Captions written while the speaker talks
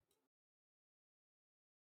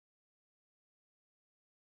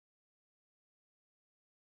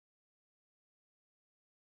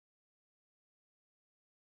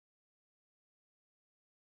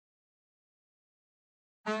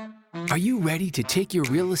Are you ready to take your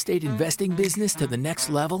real estate investing business to the next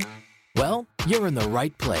level? Well, you're in the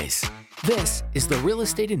right place. This is the Real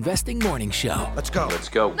Estate Investing Morning Show. Let's go. Let's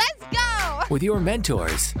go. Let's go! With your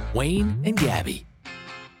mentors, Wayne and Gabby.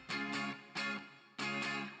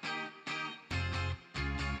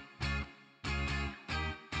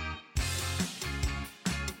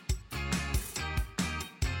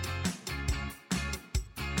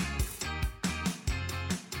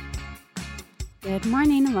 Good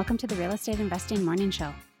morning and welcome to the Real Estate Investing Morning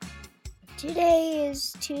Show. Today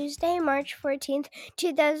is Tuesday, March 14th,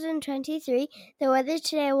 2023. The weather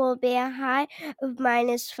today will be a high of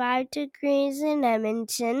minus 5 degrees in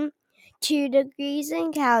Edmonton, 2 degrees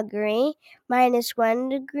in Calgary, minus 1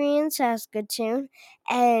 degree in Saskatoon,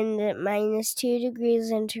 and minus 2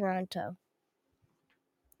 degrees in Toronto.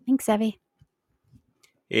 Thanks, Evie.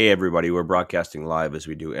 Hey, everybody. We're broadcasting live as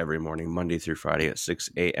we do every morning, Monday through Friday at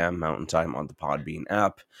 6 a.m. Mountain Time on the Podbean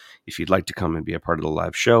app. If you'd like to come and be a part of the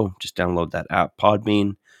live show, just download that app,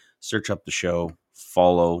 Podbean, search up the show,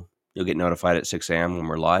 follow. You'll get notified at 6 a.m. when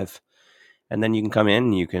we're live. And then you can come in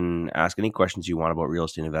and you can ask any questions you want about real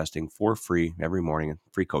estate investing for free every morning,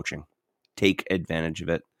 free coaching. Take advantage of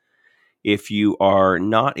it. If you are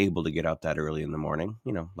not able to get out that early in the morning,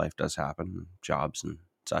 life does happen, jobs and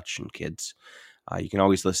such and kids. You can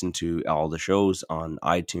always listen to all the shows on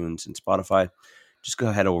iTunes and Spotify. Just go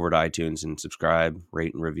ahead over to iTunes and subscribe,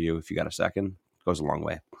 rate, and review if you got a second. It goes a long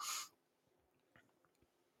way.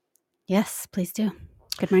 Yes, please do.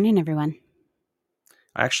 Good morning, everyone.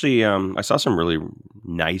 Actually, I saw some really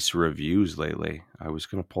nice reviews lately. I was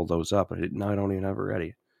going to pull those up, but I don't even have it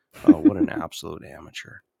ready. Oh, what an absolute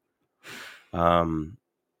amateur. What'd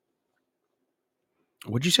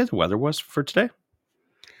you say the weather was for today?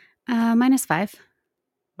 Minus 5.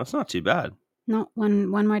 That's not too bad. No, one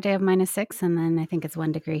more day of minus 6, and then I think it's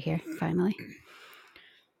 1 degree here, finally.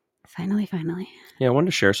 Finally. Yeah, I wanted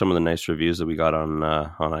to share some of the nice reviews that we got on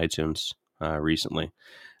iTunes recently.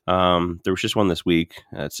 There was just one this week.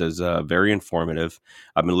 It says, very informative.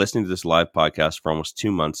 I've been listening to this live podcast for almost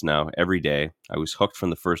 2 months now, every day. I was hooked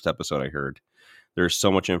from the first episode I heard. There's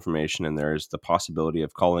so much information, and there's the possibility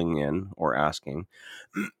of calling in or asking,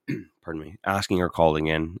 asking or calling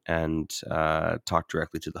in and talk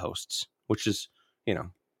directly to the hosts, which is,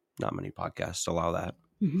 not many podcasts allow that.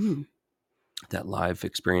 Mm-hmm. That live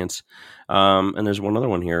experience. And there's one other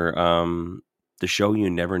one here. The show you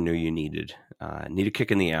never knew you needed. Need a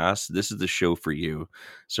kick in the ass? This is the show for you.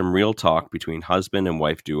 Some real talk between husband and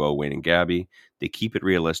wife duo Wayne and Gabby. They keep it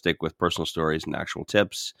realistic with personal stories and actual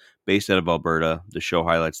tips. Based out of Alberta, the show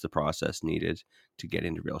highlights the process needed to get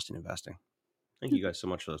into real estate investing. Thank you guys so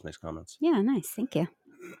much for those nice comments. Yeah, nice. Thank you.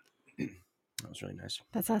 That was really nice.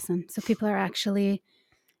 That's awesome. So people are actually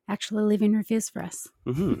leaving reviews for us.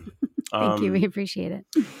 Mm-hmm. Thank you. We appreciate it.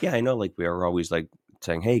 Yeah, I know. We are always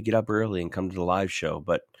saying, "Hey, get up early and come to the live show."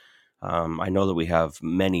 But I know that we have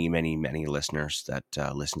many, many, many listeners that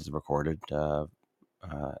listen to the recorded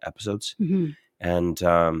episodes. Mm-hmm. And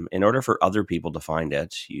in order for other people to find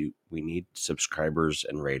it, we need subscribers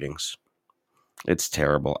and ratings. It's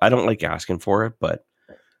terrible. I don't like asking for it, but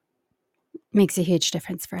Makes a huge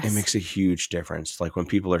difference for us. it makes a huge difference. Like when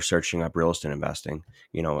people are searching up real estate investing,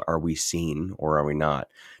 are we seen or are we not?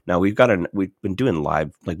 Now we've been doing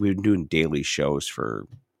live, we've been doing daily shows for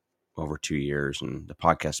over 2 years, and the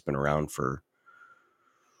podcast's been around for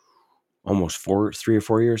almost 3 or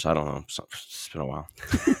 4 years. I don't know. It's been a while.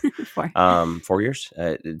 4. 4 years.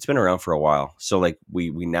 It's been around for a while. So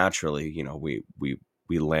we naturally,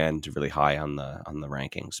 we land really high on the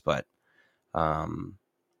rankings, but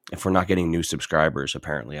if we're not getting new subscribers,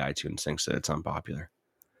 apparently iTunes thinks that it's unpopular.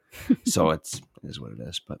 So it is what it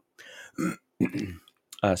is. But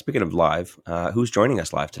speaking of live, who's joining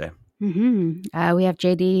us live today? Mm-hmm. We have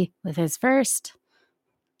JD with his first,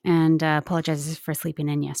 and apologizes for sleeping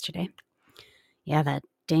in yesterday. Yeah, that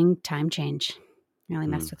dang time change really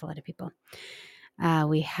messed with a lot of people.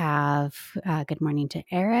 We have good morning to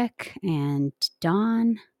Eric and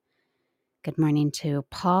Dawn. Good morning to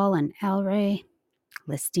Paul and Elray.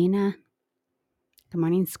 Listina. Good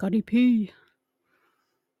morning, Scotty P.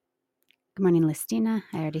 Good morning, Listina.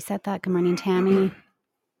 I already said that. Good morning, Tammy.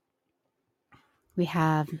 We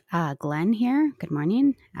have Glenn here. Good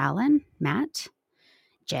morning. Alan, Matt,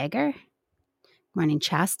 Jagger. Good morning,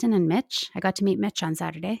 Chaston and Mitch. I got to meet Mitch on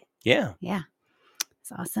Saturday. Yeah.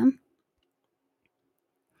 It's awesome.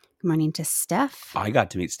 Good morning to Steph. I got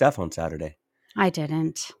to meet Steph on Saturday. I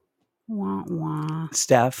didn't. Wah, wah.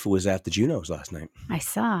 Steph was at the Junos last night. I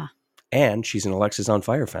saw. And she's an Alexis on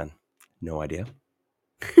Fire fan. No idea.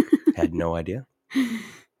 Had no idea.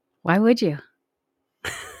 Why would you?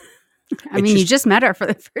 I mean, you just met her for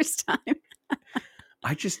the first time.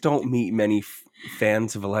 I just don't meet many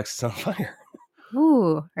fans of Alexis on Fire.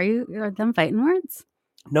 Ooh, are them fighting words?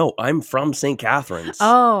 No, I'm from St. Catharines.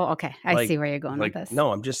 Oh, okay. I see where you're going with this.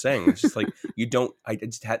 No, I'm just saying. It's just like you don't. I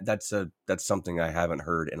just had that's something I haven't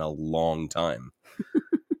heard in a long time.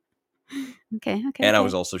 Okay. And I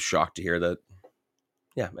was also shocked to hear that.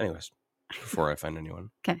 Yeah. Anyways, before I find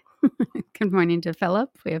anyone. Okay. Good morning to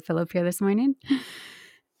Philip. We have Philip here this morning,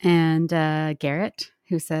 and Garrett,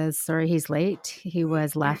 who says sorry he's late. He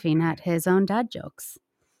was laughing at his own dad jokes.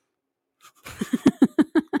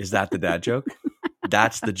 Is that the dad joke?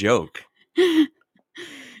 That's the joke. Do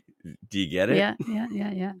you get it?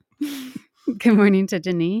 Yeah. Good morning to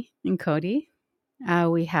Denise and Cody.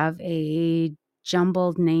 We have a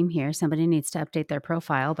jumbled name here. Somebody needs to update their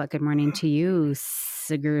profile, but good morning to you,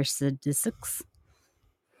 Sigur Sadisix.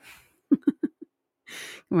 Good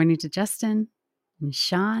morning to Justin and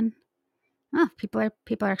Sean. Oh, people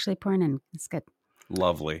are actually pouring in. It's good.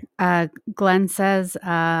 Lovely. Glenn says,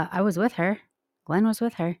 I was with her. Glenn was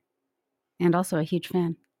with her. And also a huge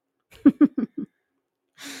fan.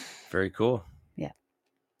 Very cool. Yeah.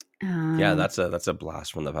 Yeah, that's a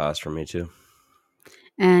blast from the past for me too.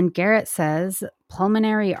 And Garrett says,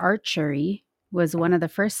 Pulmonary Archery was one of the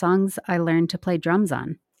first songs I learned to play drums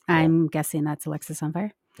on. Oh. I'm guessing that's Alexis on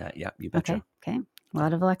Fire. Yeah, you betcha. Okay. A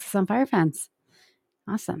lot of Alexis on Fire fans.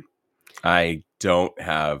 Awesome. I don't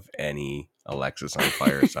have any Alexis on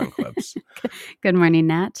Fire song clips. Good morning,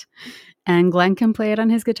 Nat. And Glenn can play it on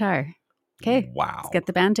his guitar. Okay. Wow. Let's get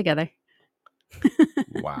the band together.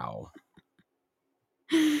 Wow.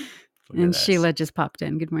 And Sheila just popped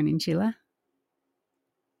in. Good morning, Sheila.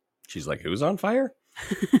 She's like, who's on fire?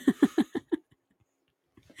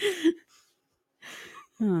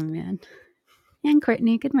 Oh, man. And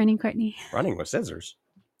Courtney. Good morning, Courtney. Running with scissors.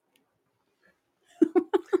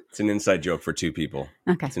 It's an inside joke for two people.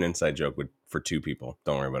 Okay. It's an inside joke for two people.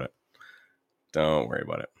 Don't worry about it. Don't worry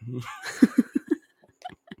about it.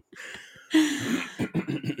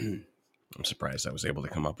 I'm surprised I was able to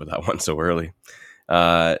come up with that one so early.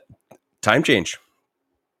 Time change.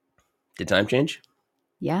 Did time change?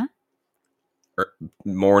 Yeah.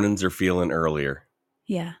 Mornings are feeling earlier.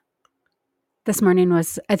 Yeah. This morning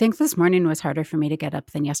was harder for me to get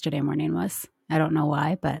up than yesterday morning was. I don't know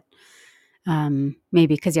why, but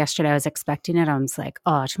maybe because yesterday I was expecting it. I was like,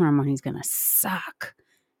 oh, tomorrow morning's going to suck.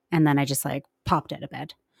 And then I just like popped out of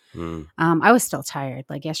bed. I was still tired.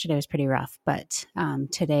 Like yesterday was pretty rough, but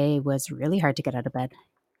today was really hard to get out of bed.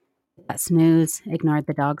 Got snooze, ignored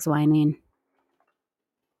the dogs whining.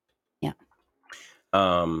 Yeah.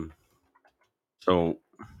 So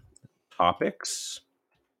topics?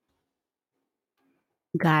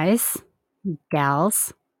 Guys,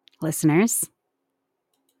 gals, listeners,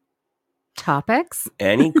 topics.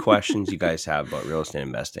 Any questions you guys have about real estate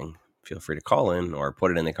investing, feel free to call in or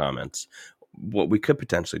put it in the comments. What we could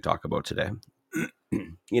potentially talk about today.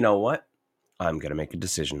 You know what? I'm going to make a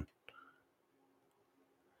decision.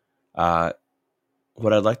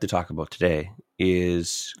 What I'd like to talk about today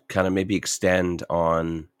is kind of maybe extend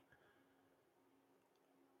on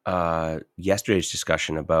yesterday's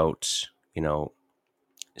discussion about,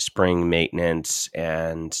 spring maintenance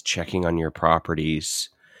and checking on your properties.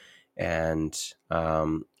 And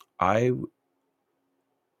it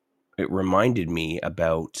reminded me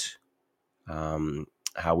about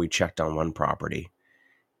how we checked on one property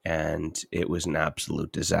and it was an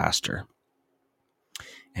absolute disaster.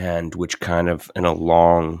 And which kind of, in a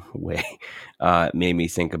long way, made me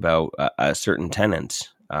think about a certain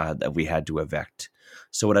tenant that we had to evict.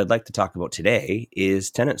 So what I'd like to talk about today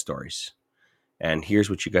is tenant stories. And here's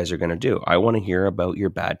what you guys are going to do. I want to hear about your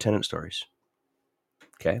bad tenant stories.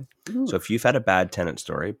 Okay? Ooh. So if you've had a bad tenant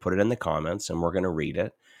story, put it in the comments and we're going to read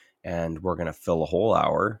it. And we're going to fill a whole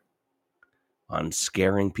hour on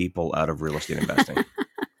scaring people out of real estate investing.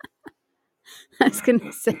 I was going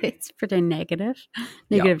to say it's pretty negative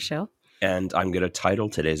show. And I'm going to title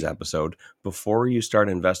today's episode, Before You Start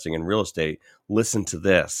Investing in Real Estate, Listen to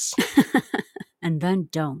This. And then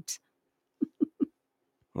don't.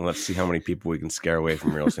 Well, let's see how many people we can scare away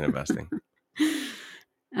from real estate investing.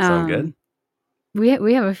 Sound good? We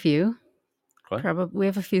have a few. What? Probably we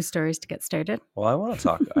have a few stories to get started. Well, I want to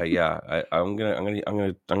talk. I'm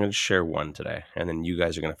gonna share one today, and then you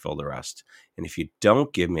guys are gonna fill the rest. And if you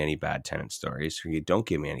don't give me any bad tenant stories, or you don't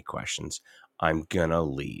give me any questions, I'm gonna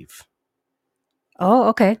leave. Oh,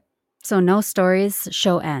 okay. So no stories.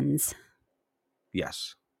 Show ends.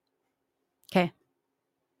 Yes. Okay.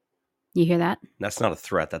 You hear that? That's not a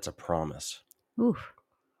threat. That's a promise. Ooh.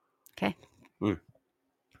 Okay. So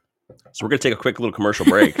we're gonna take a quick little commercial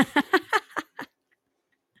break.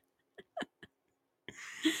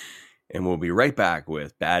 And we'll be right back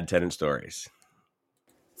with Bad Tenant Stories.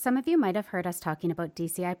 Some of you might have heard us talking about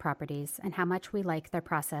DCI Properties and how much we like their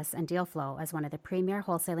process and deal flow as one of the premier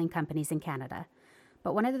wholesaling companies in Canada.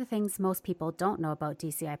 But one of the things most people don't know about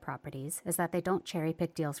DCI Properties is that they don't cherry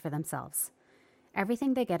pick deals for themselves.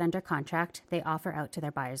 Everything they get under contract, they offer out to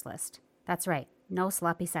their buyers list. That's right, no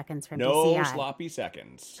sloppy seconds from DCI. No sloppy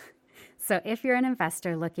seconds. So if you're an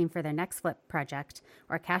investor looking for their next flip project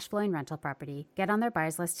or cash flowing rental property, get on their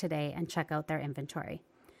buyers list today and check out their inventory.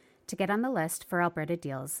 To get on the list for Alberta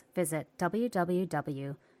deals, visit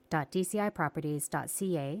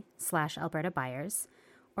www.dciproperties.ca/Alberta buyers,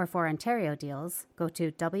 or for Ontario deals, go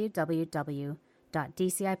to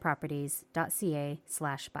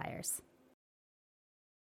www.dciproperties.ca/buyers.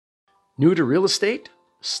 New to real estate?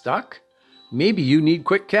 Stuck? Maybe you need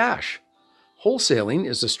quick cash. Wholesaling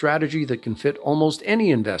is a strategy that can fit almost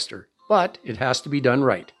any investor, but it has to be done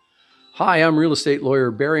right. Hi, I'm real estate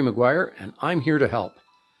lawyer Barry McGuire, and I'm here to help.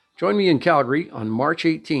 Join me in Calgary on March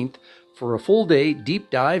 18th for a full-day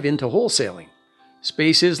deep dive into wholesaling.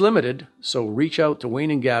 Space is limited, so reach out to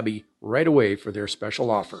Wayne and Gabby right away for their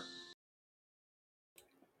special offer.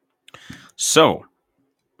 So,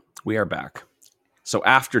 we are back. So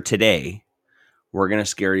after today, we're going to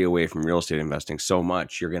scare you away from real estate investing so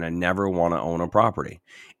much, you're going to never want to own a property.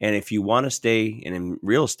 And if you want to stay in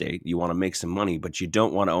real estate, you want to make some money, but you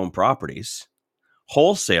don't want to own properties,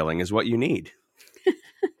 wholesaling is what you need.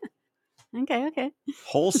 Okay.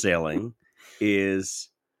 Wholesaling is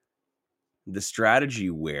the strategy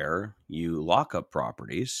where you lock up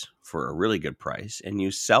properties for a really good price and you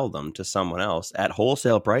sell them to someone else at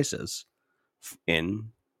wholesale prices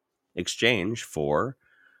in exchange for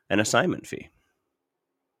an assignment fee.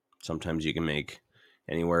 Sometimes you can make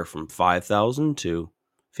anywhere from $5,000 to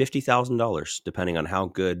 $50,000, depending on how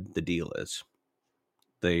good the deal is.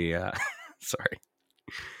 Sorry.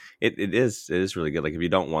 It is really good. Like if you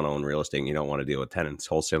don't want to own real estate and you don't want to deal with tenants,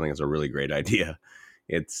 wholesaling is a really great idea.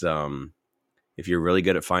 It's if you're really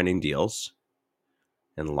good at finding deals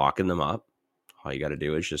and locking them up, all you got to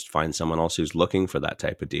do is just find someone else who's looking for that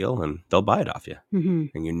type of deal and they'll buy it off you. Mm-hmm.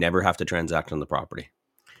 And you never have to transact on the property.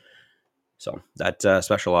 So that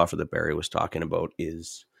special offer that Barry was talking about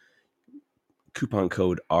is coupon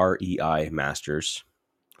code REI Masters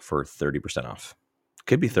for 30% off.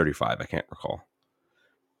 Could be 35. I can't recall.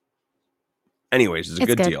 Anyways, it's a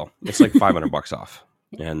good deal. It's like $500 off.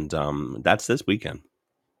 And that's this weekend.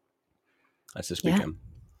 Weekend.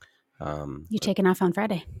 You taking off on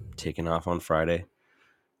Friday? Taking off on Friday.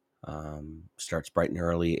 Starts bright and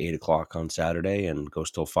early, 8 o'clock on Saturday and goes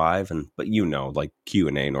till 5. But like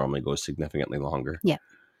Q&A normally goes significantly longer. Yeah,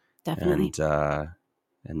 definitely.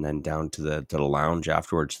 And then down to the lounge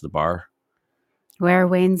afterwards, to the bar. Where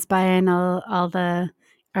Wayne's buying all the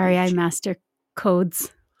REI Master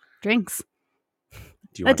Codes drinks.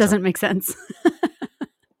 That doesn't make sense.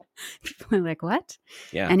 People are like, what?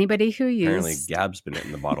 Yeah. Anybody who Apparently used... Gab's been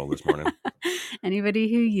hitting the bottle this morning.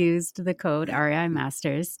 Anybody who used the code REI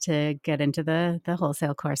Masters to get into the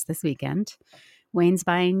wholesale course this weekend, Wayne's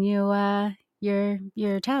buying you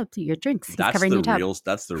your tab, your drinks. He's covering your tab.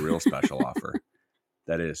 That's the real special offer.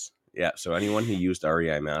 That is. Yeah. So anyone who used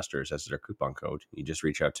REI Masters as their coupon code, you just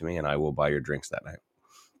reach out to me and I will buy your drinks that night.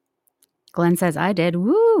 Glenn says I did.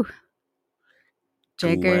 Woo!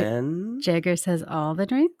 Glenn? Jagger says all the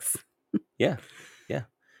drinks. Yeah.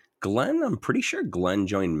 Glenn, I'm pretty sure Glenn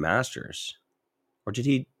joined Masters. Or did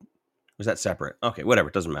he? Was that separate? Okay, whatever.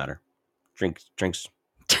 It doesn't matter. Drinks. Drink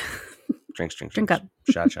up.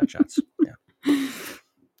 Shots. Yeah.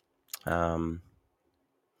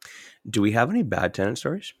 Do we have any bad tenant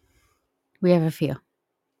stories? We have a few.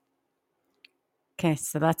 Okay,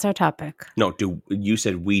 so that's our topic. No, you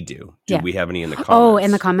said we do. Do we have any in the comments? Oh, in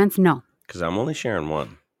the comments? No. Because I'm only sharing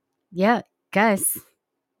one. Yeah, guys.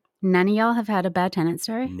 None of y'all have had a bad tenant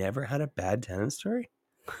story? Never had a bad tenant story?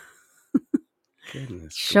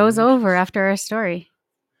 Goodness. Show's over after our story.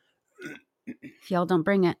 If y'all don't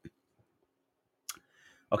bring it.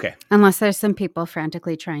 Okay. Unless there's some people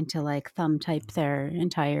frantically trying to like thumb type their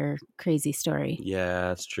entire crazy story. Yeah,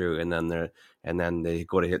 that's true. And then they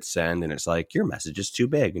go to hit send and it's like, your message is too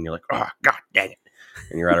big. And you're like, oh, God dang it.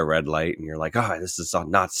 And you're at a red light and you're like, oh, this is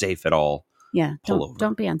not safe at all. Yeah.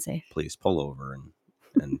 Don't be unsafe. Please pull over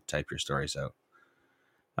and type your stories out.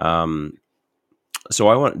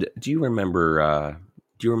 So do you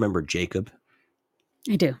remember Jacob?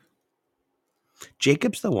 I do.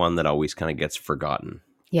 Jacob's the one that always kind of gets forgotten.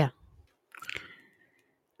 Yeah.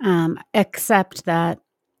 Except that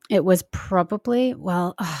it was probably,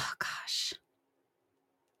 oh gosh.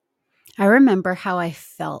 I remember how I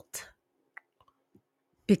felt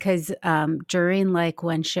because during like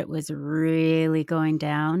when shit was really going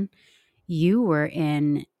down, you were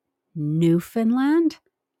in Newfoundland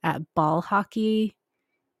at ball hockey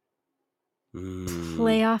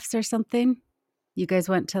playoffs or something. You guys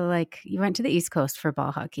went to the East Coast for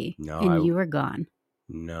ball hockey. No, and you were gone.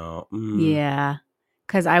 No. Yeah.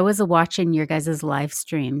 Because I was watching your guys' live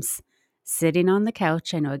streams, sitting on the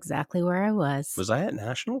couch. I know exactly where I was. Was I at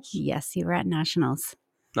Nationals? Yes, you were at Nationals.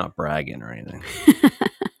 Not bragging or anything.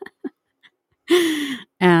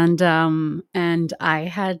 and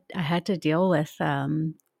I had to deal with a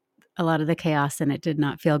lot of the chaos, and it did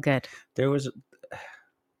not feel good. I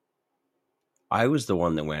was the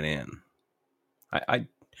one that went in.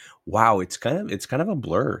 Wow, it's kind of a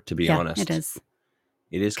blur, to be honest. It is.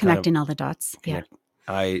 It is connecting all the dots. It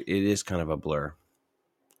is kind of a blur.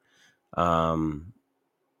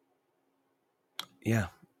 Yeah.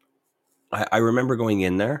 I remember going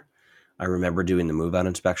in there. I remember doing the move out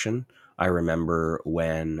inspection. I remember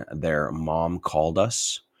when their mom called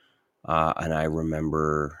us, and I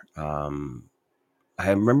remember a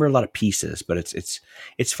lot of pieces, but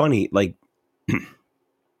it's funny. Like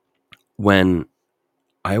when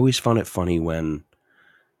I always found it funny when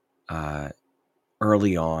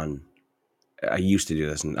early on, I used to do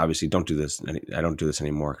this, and obviously don't do this. I don't do this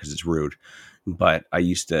anymore because it's rude. But I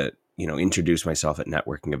used to, introduce myself at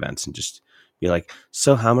networking events and just be like,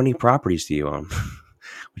 "So, how many properties do you own?"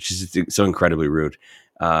 Which is so incredibly rude.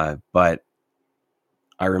 But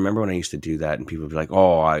I remember when I used to do that, and people would be like,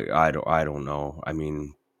 "Oh, I don't know. I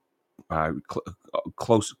mean,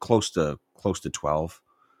 close to 12."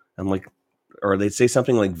 I'm like, or they'd say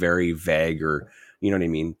something like very vague, or you know what I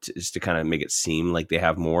mean, just to kind of make it seem like they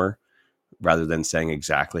have more, rather than saying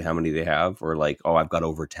exactly how many they have, or like, "Oh, I've got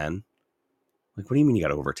over 10." Like, what do you mean you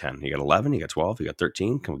got over 10? You got 11? You got 12? You got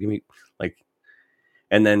 13? Come on, give me like.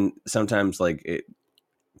 And then sometimes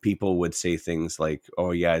people would say things like,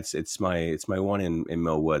 "Oh yeah, it's my one in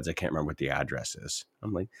Mill Woods. I can't remember what the address is."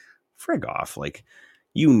 I'm like, frig off. Like,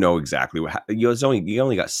 exactly what you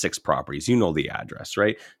only got 6 properties. You know the address,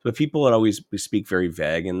 right? But people would always speak very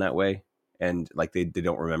vague in that way. And like they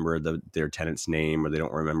don't remember their tenant's name, or they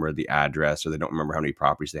don't remember the address, or they don't remember how many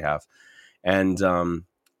properties they have. And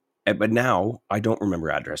but now I don't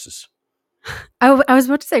remember addresses. I was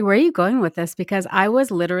about to say, where are you going with this? Because I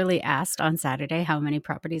was literally asked on Saturday how many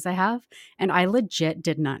properties I have, and I legit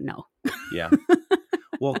did not know. Yeah.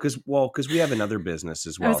 Well, because we have another business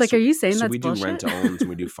as well. I was like, are you saying that's we bullshit? do rent to owns and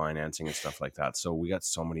we do financing and stuff like that. So we got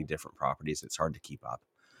so many different properties. It's hard to keep up.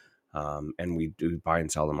 And we do buy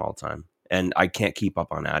and sell them all the time. And I can't keep up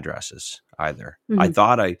on addresses either. Mm-hmm.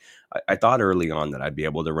 I thought early on that I'd be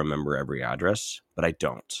able to remember every address, but I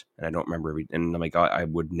don't. And I don't remember and I'm like, I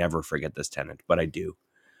would never forget this tenant, but I do.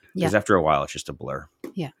 Because after a while, it's just a blur.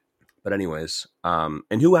 Yeah. But anyways,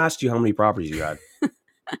 and who asked you how many properties you had?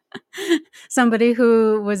 Somebody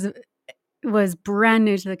who was brand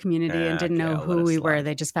new to the community and didn't know who we were.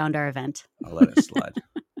 They just found our event. I'll let it slide.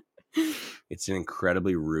 It's an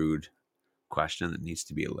incredibly rude question that needs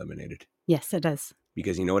to be eliminated. Yes, it does.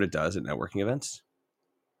 Because you know what it does at networking events?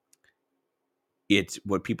 It's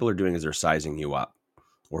what people are doing is they're sizing you up,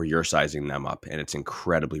 or you're sizing them up, and it's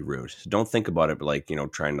incredibly rude. So don't think about it like,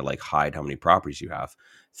 trying to like hide how many properties you have.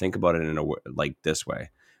 Think about it in a like this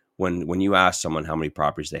way. When you ask someone how many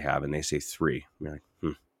properties they have and they say 3, you're like,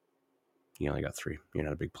 you only got 3. You're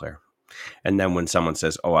not a big player. And then when someone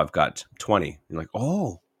says, "Oh, I've got 20," you're like,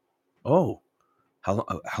 oh, how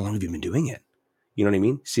long have you been doing it? You know what I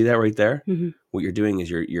mean? See that right there? Mm-hmm. What you're doing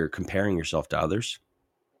is you're comparing yourself to others,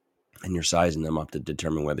 and you're sizing them up to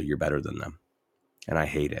determine whether you're better than them. And I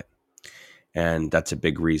hate it. And that's a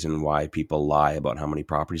big reason why people lie about how many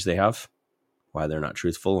properties they have, why they're not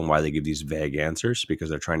truthful, and why they give these vague answers, because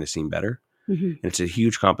they're trying to seem better. Mm-hmm. And it's a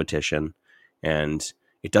huge competition, and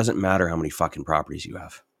it doesn't matter how many fucking properties you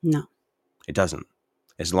have. No. It doesn't.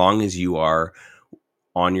 As long as you are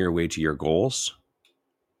on your way to your goals,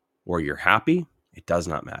 or you're happy, it does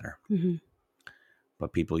not matter. Mm-hmm.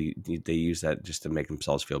 But people, they use that just to make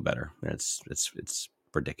themselves feel better. And it's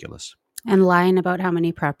ridiculous. And lying about how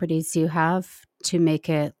many properties you have to make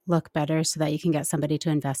it look better so that you can get somebody to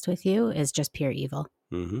invest with you is just pure evil.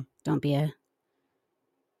 Mm-hmm. Don't be a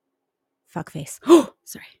fuckface. Oh,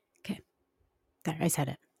 sorry. Okay. There, I said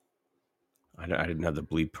it. I didn't have the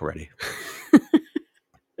bleep already.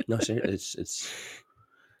 No, seriously,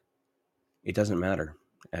 it doesn't matter.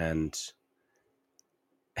 And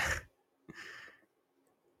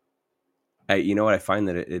you know what? I find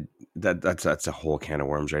that that's a whole can of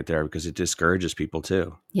worms right there, because it discourages people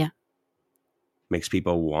too. Yeah. Makes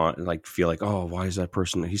people feel like, oh, why is that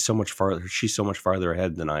person? She's so much farther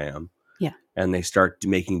ahead than I am. Yeah. and they start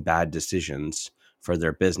making bad decisions for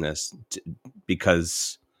their business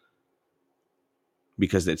because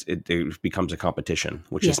it becomes a competition,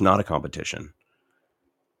 which is not a competition.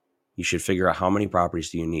 You should figure out how many properties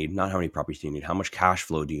do you need, not how many properties do you need, how much cash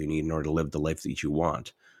flow do you need in order to live the life that you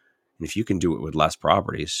want. And if you can do it with less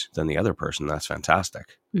properties than the other person, that's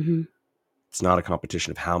fantastic. Mm-hmm. It's not a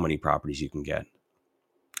competition of how many properties you can get.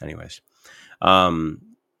 Anyways,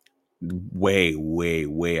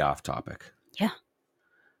 way off topic. Yeah.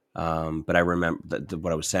 But I remember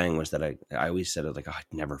what I was saying was that I always said it like, oh, I'd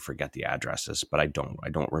never forget the addresses, but I don't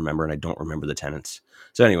remember, and I don't remember the tenants.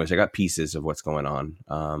 So anyways, I got pieces of what's going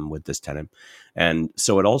on with this tenant. And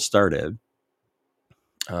so it all started,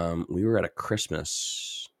 we were at a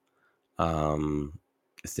Christmas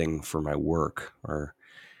thing for my work, or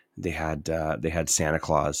they had Santa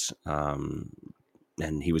Claus,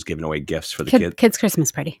 and he was giving away gifts for the kids'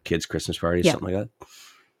 Christmas party. Kids' Christmas party, yeah. something like that.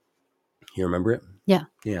 You remember it? Yeah.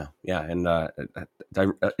 Yeah. And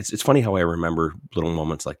it's funny how I remember little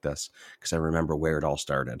moments like this, because I remember where it all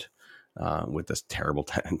started with this terrible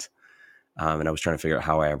tenant. And I was trying to figure out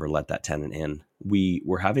how I ever let that tenant in. We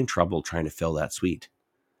were having trouble trying to fill that suite.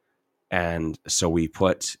 And so we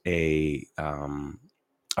put a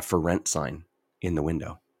for rent sign in the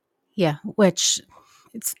window. Yeah, which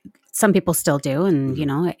some people still do. And, you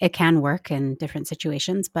know, it can work in different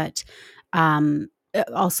situations. But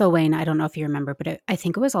also, Wayne, I don't know if you remember, but I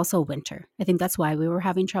think it was also winter. I think that's why we were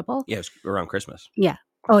having trouble. Yeah, it was around Christmas. Yeah.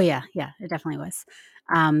 Oh, yeah. Yeah, it definitely was.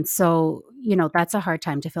 So, you know, that's a hard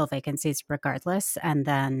time to fill vacancies regardless. And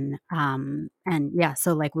then, and yeah,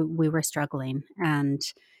 so like we were struggling, and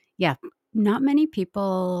yeah, not many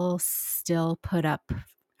people still put up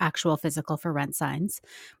actual physical for rent signs,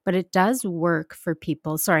 but it does work for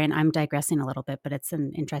people. Sorry, and I'm digressing a little bit, but it's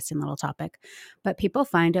an interesting little topic. But people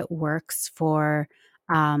find it works for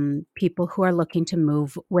people who are looking to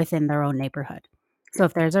move within their own neighborhood. So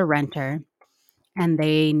if there's a renter and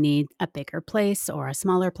they need a bigger place or a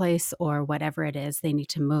smaller place or whatever it is, they need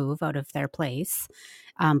to move out of their place,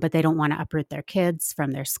 but they don't want to uproot their kids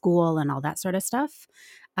from their school and all that sort of stuff.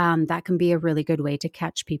 That can be a really good way to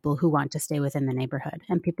catch people who want to stay within the neighborhood.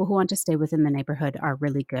 And people who want to stay within the neighborhood are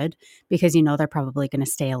really good because you know they're probably going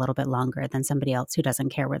to stay a little bit longer than somebody else who doesn't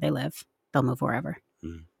care where they live. They'll move wherever.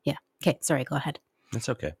 Yeah. Okay. Sorry. Go ahead. That's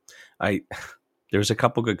okay. There's a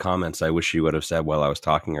couple good comments I wish you would have said while I was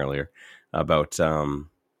talking earlier about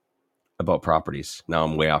properties. Now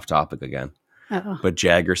I'm way off topic again. Uh-oh. But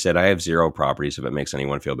Jagger said, I have 0 properties if it makes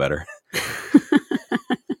anyone feel better.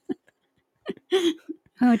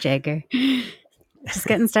 Oh, Jagger. Just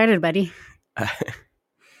getting started, buddy.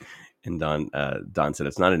 And Don said,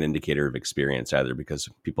 it's not an indicator of experience either, because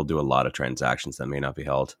people do a lot of transactions that may not be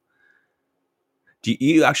held. Do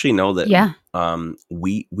you actually know that? Yeah.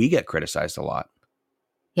 We get criticized a lot.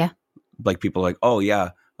 Yeah. Like people are like, oh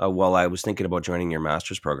yeah, well, I was thinking about joining your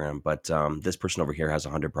master's program, but this person over here has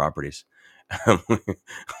 100 properties.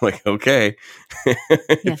 Like, okay,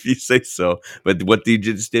 if you say so. But what you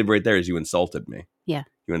just did right there is you insulted me. Yeah.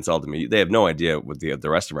 You insulted me. They have no idea what the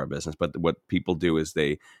rest of our business, but what people do is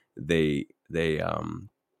they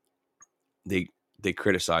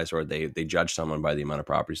criticize, or they judge someone by the amount of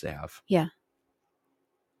properties they have. Yeah.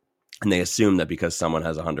 And they assume that because someone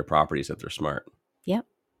has 100 properties that they're smart. Yep.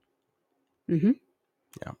 Mm-hmm.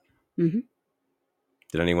 Yeah. Mm-hmm.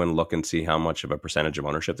 Did anyone look and see how much of a percentage of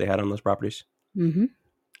ownership they had on those properties? Mm-hmm.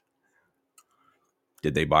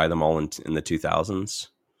 Did they buy them all in the 2000s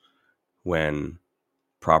when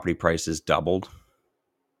property prices doubled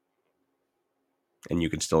and you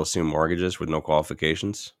could still assume mortgages with no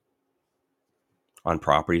qualifications on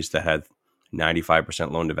properties that had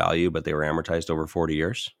 95% loan to value, but they were amortized over 40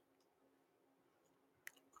 years?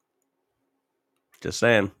 Just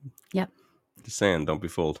saying. Yep. Just saying. Don't be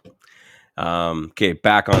fooled. Okay,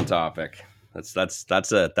 back on topic. That's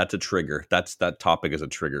a trigger. That topic is a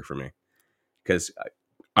trigger for me, because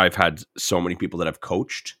I've had so many people that I've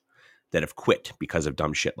coached that have quit because of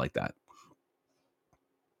dumb shit like that.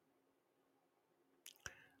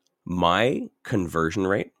 My conversion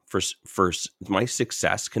rate for my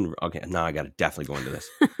success okay, now I got to definitely go into this.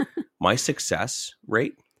 My success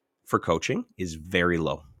rate for coaching is very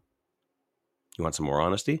low. You want some more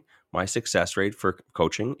honesty? My success rate for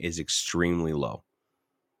coaching is extremely low,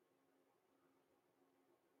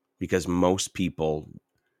 because most people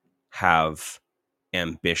have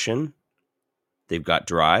ambition, they've got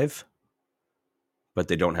drive, but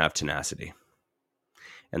they don't have tenacity.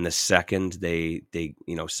 And the second they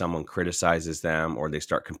someone criticizes them, or they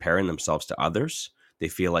start comparing themselves to others, they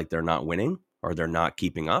feel like they're not winning or they're not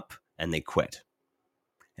keeping up, and they quit.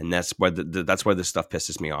 And that's why that's why this stuff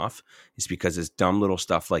pisses me off, is because it's dumb little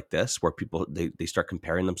stuff like this where people they start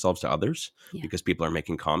comparing themselves to others because people are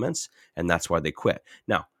making comments, and that's why they quit.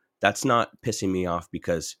 Now, that's not pissing me off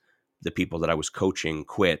because the people that I was coaching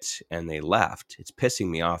quit and they left. It's pissing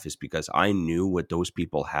me off is because I knew what those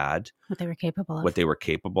people had, what they were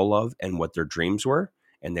capable of, and what their dreams were,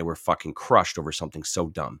 and they were fucking crushed over something so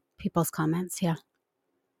dumb. People's comments, yeah.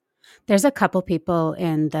 There's a couple people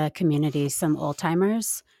in the community, some old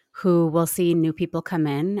timers, who will see new people come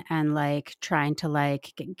in and like trying to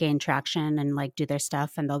like gain traction and like do their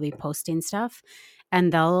stuff, and they'll be posting stuff,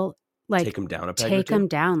 and they'll like take them down a peg take or two? them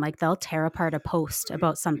down. Like they'll tear apart a post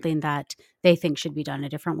about something that they think should be done a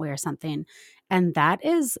different way or something, and that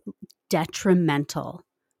is detrimental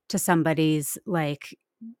to somebody's like,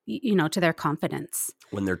 you know, to their confidence.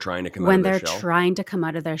 When they're trying to come out of their shell? Trying to come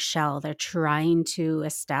out of their shell, they're trying to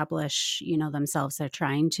establish, you know, themselves. They're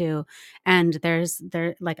trying to, and there,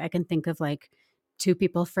 like, I can think of like 2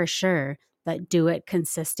 people for sure that do it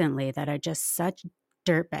consistently that are just such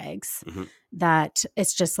dirtbags that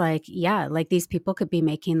it's just like, yeah, like these people could be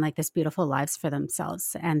making like this beautiful lives for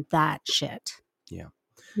themselves, and that shit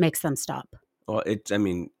makes them stop. Well, I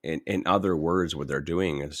mean, in other words, what they're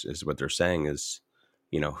doing is what they're saying is,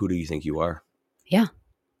 you know, who do you think you are? Yeah.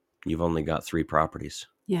 You've only got 3 properties.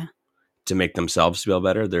 Yeah. To make themselves feel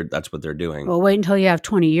better, that's what they're doing. Well, wait until you have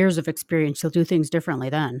 20 years of experience. You'll do things differently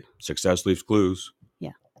then. Success leaves clues.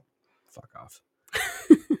 Yeah. Fuck off.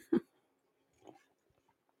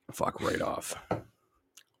 Fuck right off. I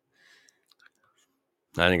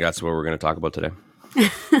think that's what we're going to talk about today.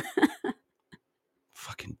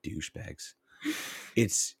 Fucking douchebags.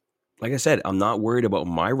 It's like I said, I'm not worried about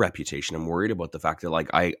my reputation. I'm worried about the fact that like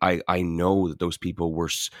I know that those people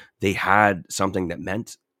they had something that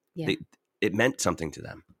meant it meant something to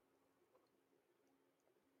them.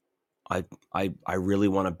 I really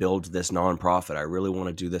want to build this nonprofit. I really want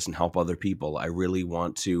to do this and help other people. I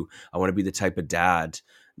want to be the type of dad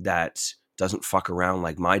that doesn't fuck around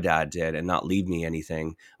like my dad did and not leave me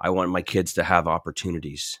anything. I want my kids to have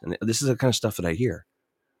opportunities. And this is the kind of stuff that I hear,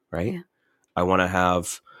 right? Yeah. I want to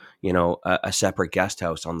have, you know, a separate guest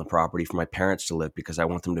house on the property for my parents to live because I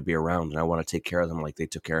want them to be around and I want to take care of them like they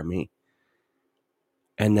took care of me.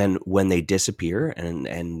 And then when they disappear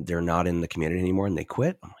and they're not in the community anymore and they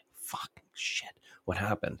quit, I'm like, fuck, shit, what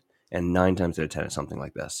happened? And 9 times out of 10, it's something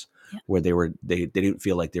like this, where they didn't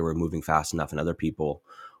feel like they were moving fast enough and other people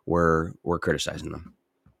were criticizing them.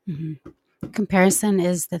 Mm-hmm. Comparison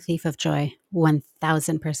is the thief of joy.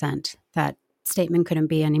 1000%. That statement couldn't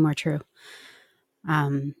be any more true.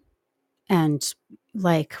 And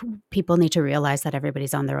like people need to realize that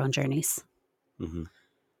everybody's on their own journeys. Mm-hmm.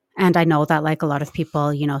 And I know that like a lot of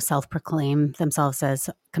people, you know, self-proclaim themselves as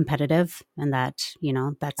competitive, and that, you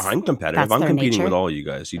know, I'm competitive. I'm competing with all you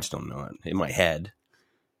guys. You just don't know it. In my head,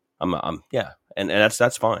 I'm and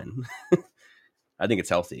that's fine. I think it's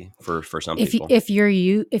healthy for some people. If you're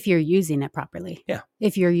using it properly. Yeah.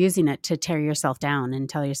 If you're using it to tear yourself down and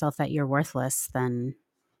tell yourself that you're worthless, then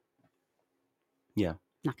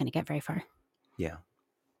not going to get very far. Yeah.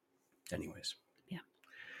 Anyways. Yeah.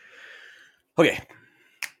 Okay.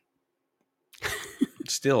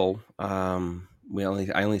 Still, I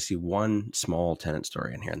only see one small tenant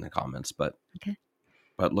story in here in the comments, but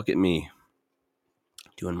look at me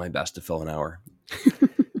doing my best to fill an hour.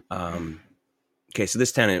 Okay, so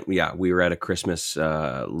this tenant, we were at a Christmas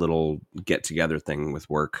little get together thing with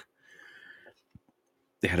work.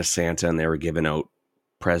 They had a Santa and they were giving out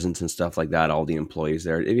presents and stuff like that. All the employees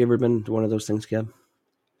there. Have you ever been to one of those things, Kev?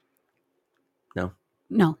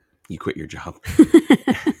 No. You quit your job.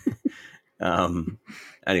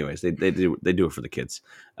 Anyways, they do it for the kids,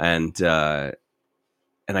 and I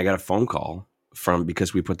got a phone call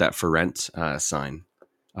because we put that for rent sign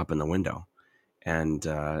up in the window, and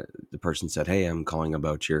the person said, "Hey, I'm calling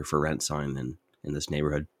about your for rent sign in this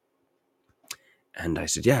neighborhood." And I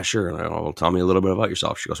said, "Yeah, sure. Well, tell me a little bit about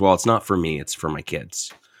yourself." She goes, "Well, it's not for me. It's for my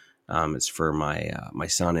kids. It's for my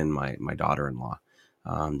son and my daughter-in-law.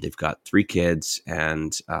 They've got 3 kids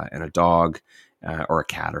and a dog." Or a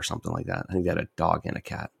cat or something like that. I think they had a dog and a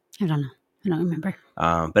cat. I don't know. I don't remember.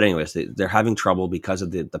 But anyways, they're having trouble because of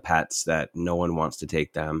the pets, that no one wants to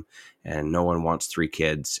take them and no one wants 3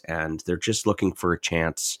 kids. And they're just looking for a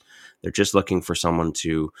chance. They're just looking for someone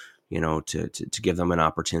to, you know, to give them an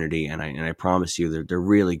opportunity. And I promise you, they're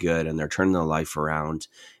really good and they're turning their life around.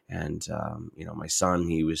 And, you know, my son,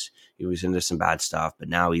 he was into some bad stuff, but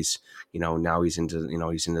now he's into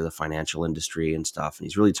the financial industry and stuff. And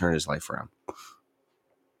he's really turned his life around.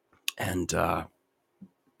 And I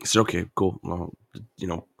said, okay, cool. Well, you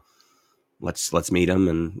know, let's meet him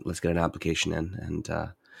and let's get an application in. And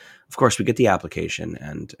of course, we get the application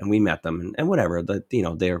and we met them and whatever.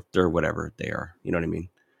 They're whatever they are. You know what I mean?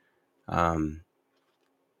 I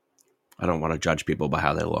don't want to judge people by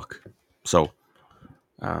how they look. So,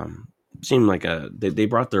 seemed like they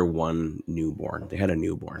brought their one newborn. They had a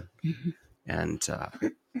newborn, and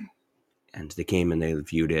they came and they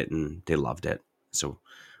viewed it and they loved it. So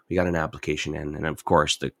we got an application in, and of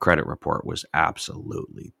course the credit report was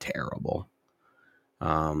absolutely terrible.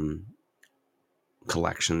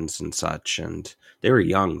 Collections and such, and they were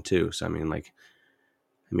young too. So I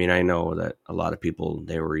know that a lot of people,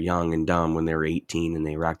 they were young and dumb when they were 18 and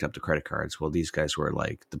they racked up the credit cards. Well, these guys were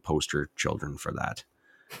like the poster children for that.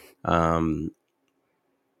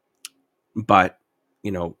 But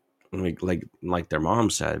like their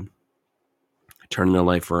mom said, turning their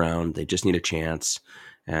life around. They just need a chance,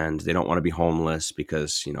 and they don't want to be homeless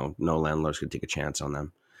because, no landlords could take a chance on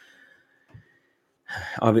them.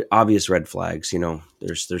 Obvious red flags,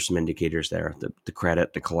 there's some indicators there, the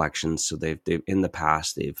credit, the collections. So they've in the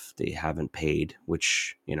past, they haven't paid,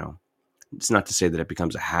 which, it's not to say that it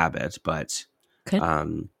becomes a habit, but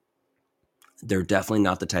they're definitely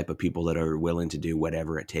not the type of people that are willing to do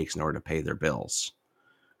whatever it takes in order to pay their bills.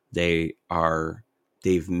 They've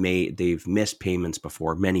missed payments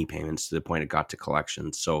before, many payments, to the point it got to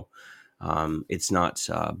collections. So it's not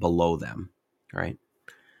below them, right?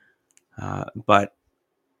 But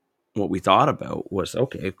what we thought about was,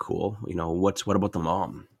 okay, cool. What about the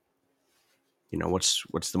mom?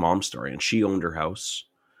 What's the mom's story? And she owned her house,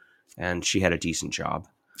 and she had a decent job,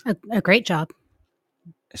 a great job.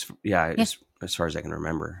 As far as I can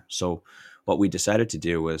remember. So what we decided to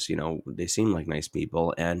do was, they seemed like nice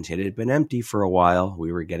people, and it had been empty for a while.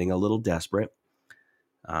 We were getting a little desperate,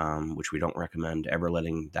 which we don't recommend ever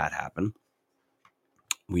letting that happen.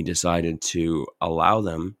 We decided to allow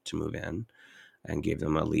them to move in and gave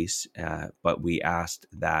them a lease, but we asked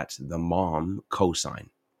that the mom co-sign.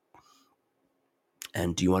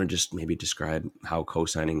 And do you want to just maybe describe how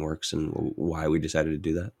co-signing works and why we decided to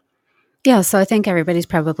do that? Yeah, so I think everybody's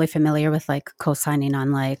probably familiar with like co-signing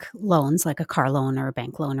on like loans, like a car loan or a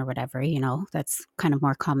bank loan or whatever. That's kind of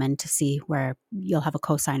more common to see, where you'll have a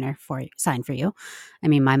co-signer sign for you. I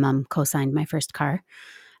mean, my mom co-signed my first car.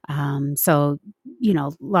 So,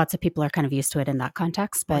 lots of people are kind of used to it in that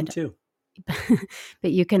context. But Mine too.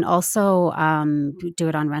 But you can also do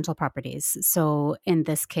it on rental properties. So in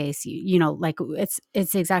this case, like it's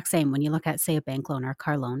the exact same. When you look at, say, a bank loan or a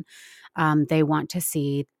car loan, they want to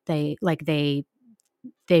see they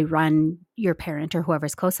run your parent or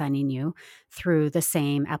whoever's co-signing you through the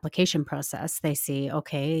same application process. They see,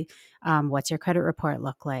 okay, what's your credit report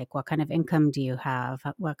look like? What kind of income do you have?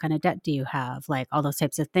 What kind of debt do you have? Like all those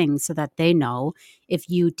types of things, so that they know if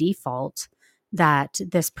you default, that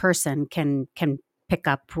this person can pick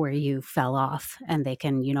up where you fell off, and they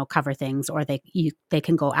can, cover things, or they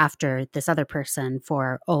can go after this other person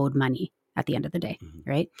for owed money at the end of the day,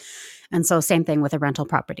 right? And so same thing with a rental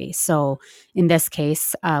property. So in this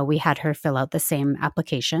case, we had her fill out the same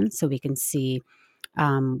application so we can see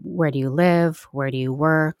where do you live, where do you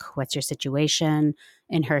work, what's your situation.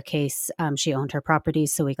 In her case, she owned her property,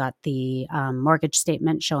 so we got the mortgage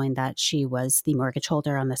statement showing that she was the mortgage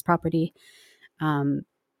holder on this property.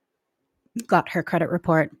 Got her credit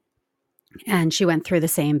report, and she went through the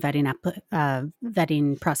same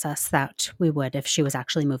vetting process that we would if she was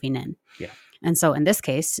actually moving in. Yeah. And so in this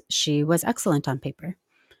case, she was excellent on paper.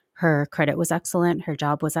 Her credit was excellent. Her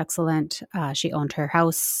job was excellent. She owned her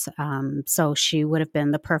house. So she would have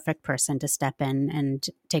been the perfect person to step in and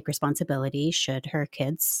take responsibility should her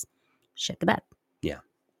kids shit the bed. Yeah.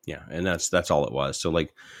 Yeah. And that's all it was. So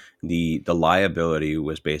like the liability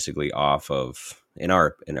was basically off of, in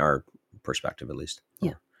our perspective, at least.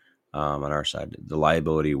 Yeah. On our side, the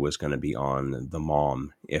liability was going to be on the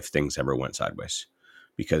mom if things ever went sideways,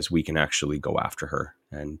 because we can actually go after her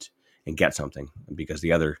and get something, because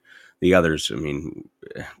the others, I mean,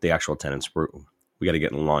 the actual tenants, we got to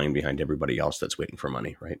get in line behind everybody else that's waiting for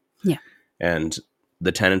money. Right. Yeah. And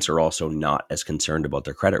the tenants are also not as concerned about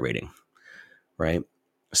their credit rating. Right.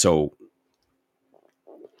 So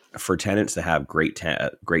for tenants to have great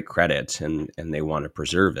credit and they want to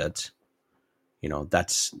preserve it,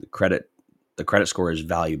 that's the credit score is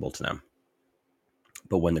valuable to them.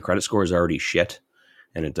 But when the credit score is already shit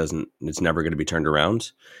and it's never going to be turned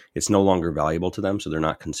around, it's no longer valuable to them. So they're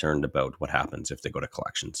not concerned about what happens if they go to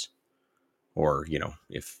collections or,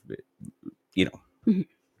 Mm-hmm.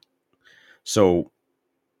 So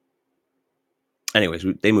anyways,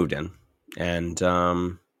 they moved in, and,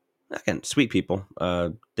 again, sweet people.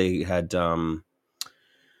 They had a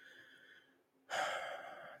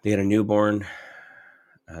newborn.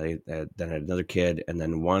 They then had another kid, and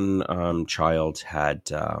then one child had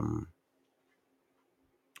was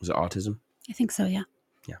it autism? I think so. Yeah.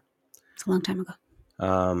 Yeah. It's a long time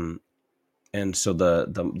ago. And so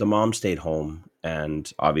the mom stayed home,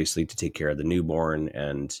 and obviously to take care of the newborn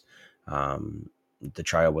and the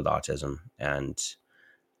child with autism. And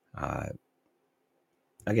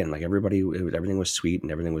again, like everything was sweet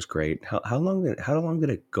and everything was great. How long did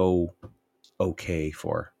it go okay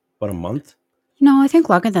for? About a month? No, I think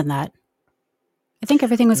longer than that. I think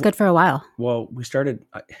everything was good for a while. Well, we started.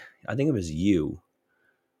 I think it was you.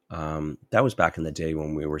 That was back in the day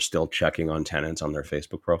when we were still checking on tenants on their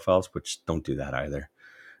Facebook profiles, which don't do that either.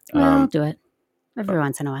 Well, I'll do it every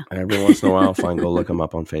once in a while. Every once in a while, fine, go look them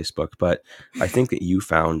up on Facebook. But I think that you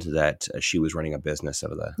found that she was running a business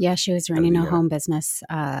out of the. Yeah, she was running a home business,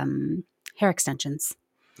 hair extensions.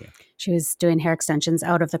 Yeah. She was doing hair extensions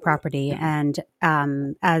out of the property. And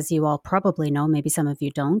as you all probably know, maybe some of you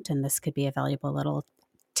don't, and this could be a valuable little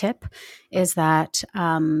tip, is that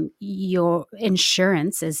your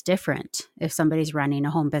insurance is different if somebody's running a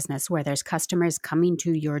home business where there's customers coming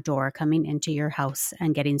to your door, coming into your house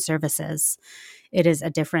and getting services. It is a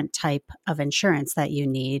different type of insurance that you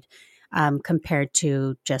need compared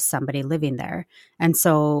to just somebody living there. And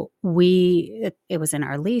so it was in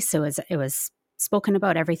our lease. It was spoken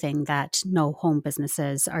about everything that no home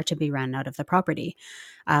businesses are to be run out of the property.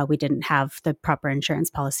 We didn't have the proper insurance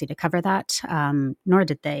policy to cover that, nor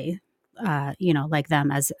did they. Like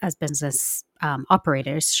them as business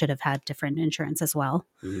operators should have had different insurance as well,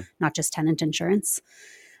 not just tenant insurance,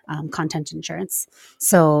 content insurance.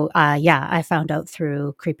 So I found out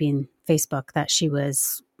through creeping Facebook that she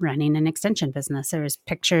was running an extension business. There was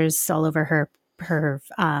pictures all over her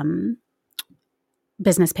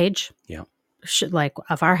business page. Yeah. Like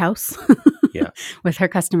of our house, yeah, with her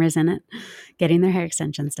customers in it, getting their hair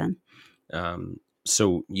extensions done.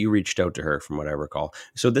 So you reached out to her, from what I recall.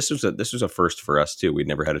 So this was a first for us too. We'd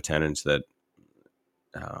never had a tenant that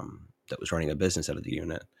was running a business out of the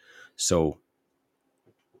unit. So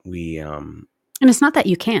we and it's not that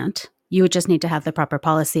you can't. You would just need to have the proper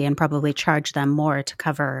policy and probably charge them more to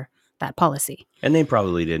cover that policy. And they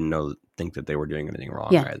probably didn't think that they were doing anything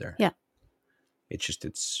wrong either. Yeah. It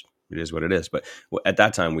is what it is. But at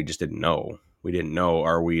that time, we just didn't know. We didn't know,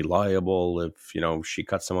 are we liable if, she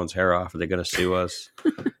cuts someone's hair off? Are they going to sue us?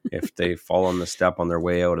 If they fall on the step on their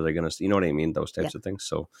way out, are they going to, you know what I mean? Those types of things.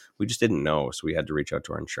 So we just didn't know. So we had to reach out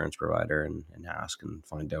to our insurance provider and ask and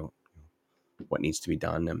find out what needs to be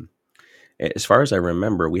done. And as far as I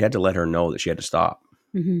remember, we had to let her know that she had to stop.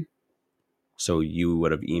 Mm-hmm. So you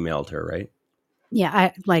would have emailed her, right?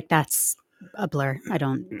 Yeah. That's a blur. I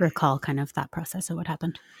don't recall kind of that process of what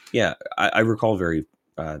happened. Yeah. I recall very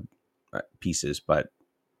pieces, but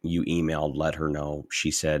you emailed, let her know. She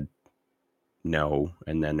said no.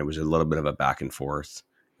 And then there was a little bit of a back and forth.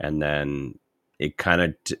 And then it kind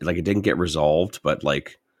of it didn't get resolved, but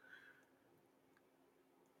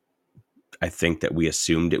I think that we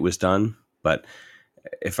assumed it was done. But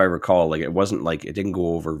if I recall, it wasn't it didn't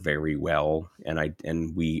go over very well. And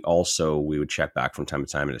we would check back from time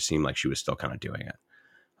to time, and it seemed like she was still kind of doing it.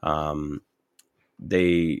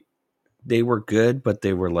 They were good, but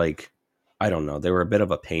they were I don't know. They were a bit of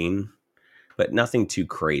a pain, but nothing too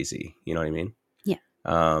crazy. You know what I mean? Yeah.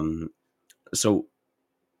 So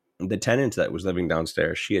the tenant that was living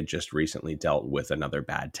downstairs, she had just recently dealt with another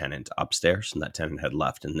bad tenant upstairs, and that tenant had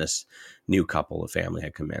left, and this new couple of family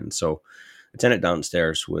had come in. So the tenant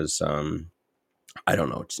downstairs was, I don't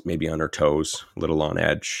know, maybe on her toes, a little on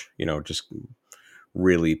edge, just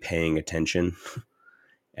really paying attention.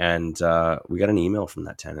 And we got an email from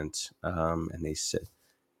that tenant, and they said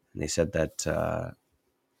that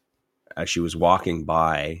as she was walking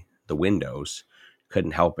by the windows,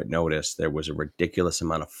 couldn't help but notice there was a ridiculous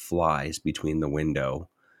amount of flies between the window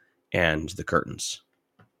and the curtains.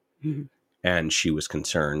 Mm-hmm. And she was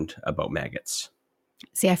concerned about maggots.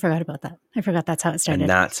 See, I forgot about that. I forgot that's how it started. And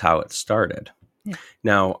that's how it started. Yeah.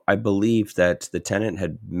 Now, I believe that the tenant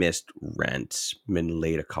had missed rent, been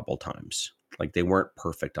late a couple times. They weren't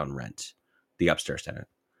perfect on rent, the upstairs tenant.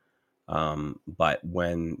 But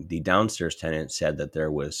when the downstairs tenant said that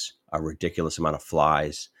there was a ridiculous amount of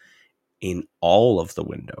flies in all of the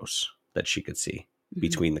windows that she could see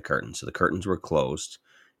between the curtains. So the curtains were closed,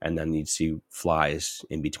 and then you'd see flies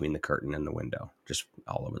in between the curtain and the window, just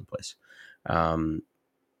all over the place.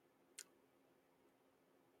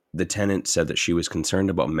 The tenant said that she was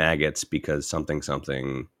concerned about maggots because something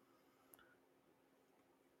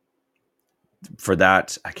for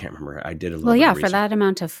that, I can't remember. I did a little Well, bit yeah, of for research. that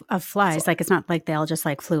amount of flies, like it's not like they all just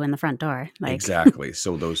like flew in the front door. Like Exactly.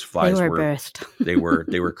 So those they flies were were birthed.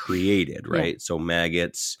 they were created, Yeah. right? So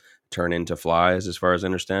maggots turn into flies, as far as I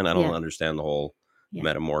understand. I don't Yeah. understand the whole Yeah.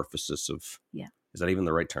 metamorphosis of. Yeah. Is that even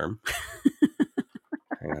the right term?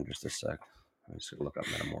 Hang on just a sec. I'm just gonna look up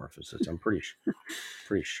metamorphosis. I'm pretty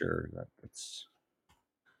sure that it's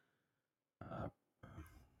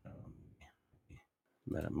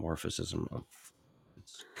metamorphosis of.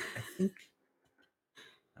 I think.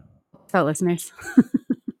 So, listeners,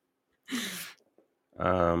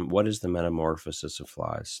 What is the metamorphosis of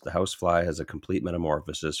flies? The housefly has a complete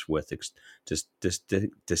metamorphosis with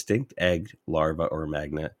distinct egg, larva, or a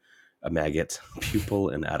maggot, pupil,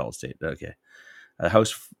 and adult state. Okay. A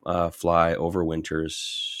house fly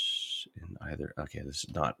overwinters in either. Okay, this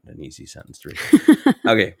is not an easy sentence to read.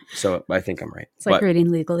 Okay, so I think I'm right. it's like reading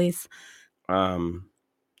legalese.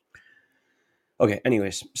 Okay,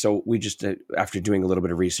 anyways, so we just, after doing a little bit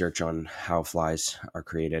of research on how flies are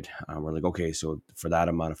created, we're like, okay, so for that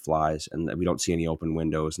amount of flies, and we don't see any open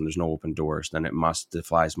windows and there's no open doors, then the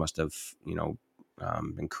flies must have,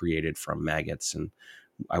 been created from maggots, and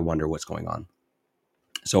I wonder what's going on.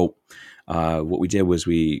 So what we did was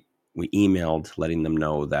we emailed letting them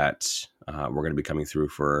know that we're going to be coming through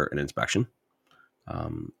for an inspection.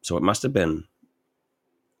 So it must have been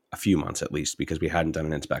a few months at least, because we hadn't done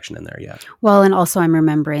an inspection in there yet. Well, and also I'm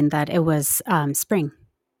remembering that it was spring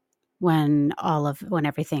when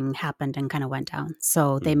everything happened and kind of went down.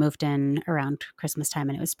 So they moved in around Christmas time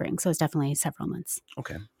and it was spring. So it's definitely several months.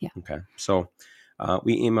 Okay. Yeah. Okay. So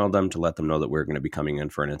we emailed them to let them know that we're going to be coming in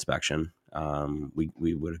for an inspection.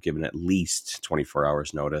 We would have given at least 24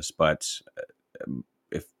 hours notice, but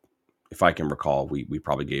if I can recall, we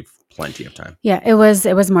probably gave plenty of time. Yeah, it was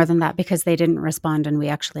more than that, because they didn't respond, and we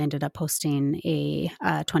actually ended up posting a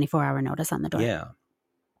 24-hour notice on the door.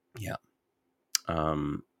 Yeah.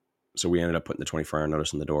 So we ended up putting the 24-hour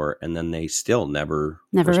notice on the door, and then they still never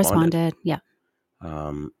responded. Yeah.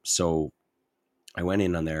 So I went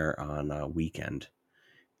in on there on a weekend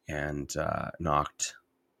and knocked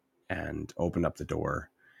and opened up the door,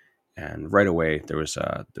 and right away there was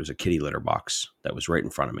a kitty litter box that was right in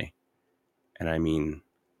front of me. And I mean,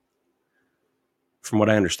 from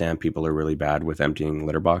what I understand, people are really bad with emptying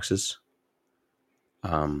litter boxes.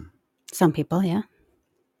 Some people, yeah.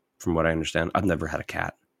 From what I understand, I've never had a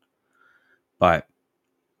cat, but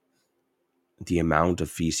the amount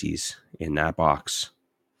of feces in that box,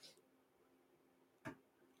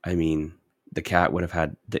 I mean, the cat would have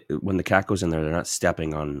had, when the cat goes in there, they're not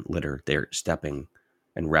stepping on litter, they're stepping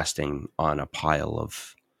and resting on a pile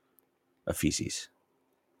of feces.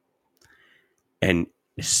 And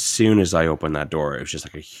as soon as I opened that door, it was just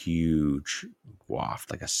like a huge waft,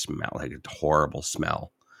 like a smell, like a horrible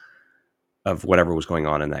smell of whatever was going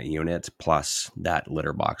on in that unit, plus that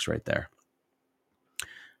litter box right there.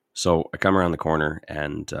 So I come around the corner,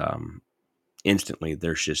 and instantly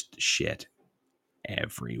there's just shit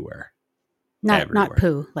everywhere. Not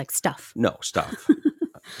poo, like stuff. No, stuff.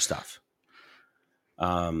 Stuff.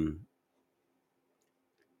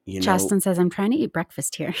 Justin says, I'm trying to eat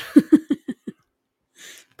breakfast here.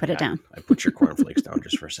 Put it down. I put your cornflakes down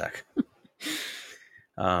just for a sec.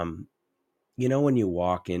 When you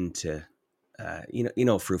walk into,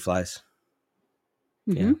 fruit flies?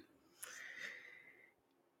 Mm-hmm. Yeah.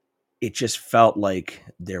 It just felt like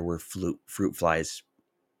there were fruit flies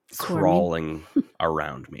crawling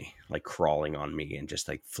around me, like crawling on me and just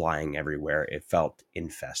like flying everywhere. It felt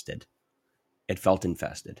infested.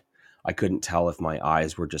 I couldn't tell if my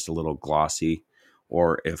eyes were just a little glossy,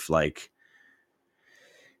 or if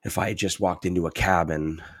I had just walked into a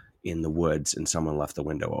cabin in the woods and someone left the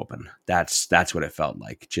window open. That's what it felt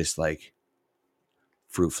like. Just like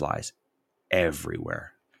fruit flies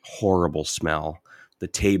everywhere. Horrible smell. The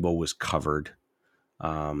table was covered.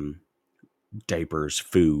 Diapers,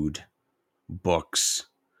 food, books.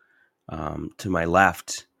 To my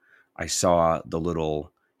left, I saw the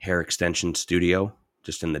little hair extension studio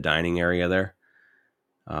just in the dining area there.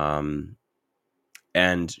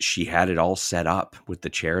 And she had it all set up with the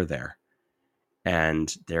chair there.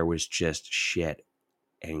 And there was just shit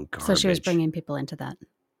and garbage. So she was bringing people into that.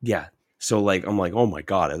 Yeah. So I'm like, oh my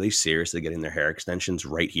God, are they seriously getting their hair extensions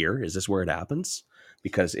right here? Is this where it happens?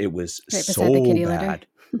 Because it was right so beside the kitty bad. litter.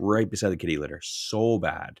 Right beside the kitty litter. So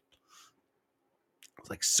bad. It was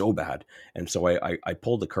like so bad. And so I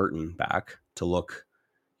pulled the curtain back to look,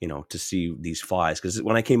 to see these flies. Because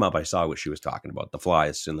when I came up, I saw what she was talking about, the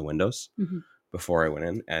flies in the windows before I went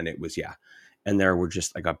in. And it was, yeah. And there were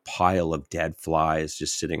just like a pile of dead flies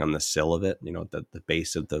just sitting on the sill of it, the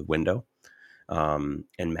base of the window. and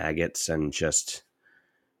maggots, and just,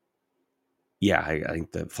 I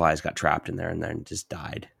think the flies got trapped in there and then just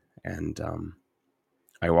died. And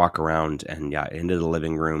I walk around and into the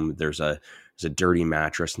living room. There's a dirty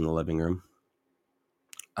mattress in the living room.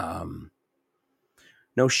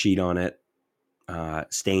 No sheet on it.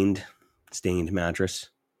 Stained mattress.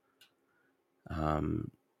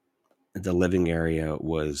 The living area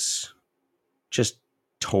was just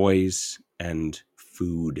toys and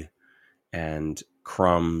food and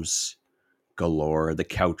crumbs galore. The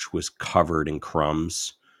couch was covered in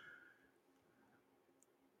crumbs.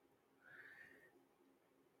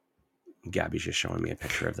 Gabby's just showing me a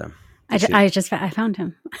picture of them. I found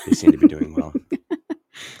him. They seem to be doing well.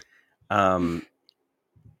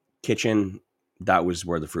 Kitchen, that was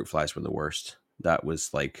where the fruit flies were the worst. That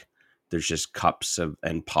was like, there's just cups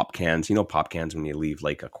and pop cans. You know, pop cans when you leave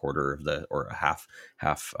like a quarter of or a half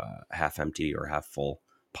empty or half full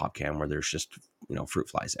pop can where there's just, fruit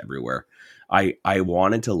flies everywhere. I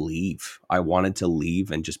wanted to leave. I wanted to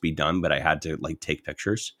leave and just be done, but I had to like take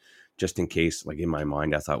pictures just in case. Like in my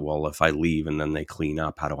mind, I thought, well, if I leave and then they clean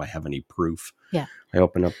up, how do I have any proof? Yeah. I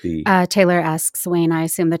open up the... Taylor asks, Wayne, I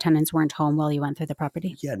assume the tenants weren't home while you went through the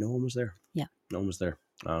property? Yeah, no one was there. Yeah. No one was there.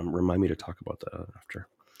 Remind me to talk about that after.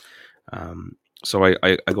 So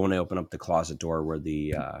I go and I open up the closet door where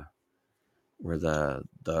the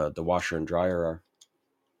washer and dryer are.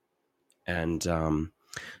 And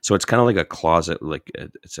so it's kind of like a closet, like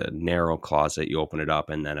it's a narrow closet. You open it up,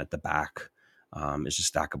 and then at the back is a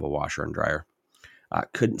stackable washer and dryer.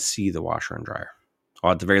 Couldn't see the washer and dryer.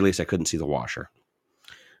 Well, at the very least, I couldn't see the washer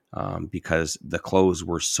because the clothes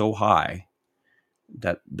were so high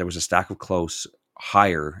that there was a stack of clothes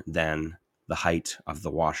higher than the height of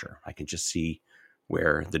the washer. I could just see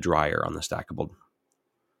where the dryer on the stackable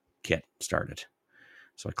kit started.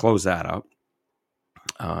 So I closed that up.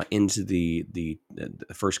 Into the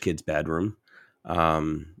first kid's bedroom.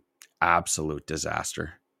 Absolute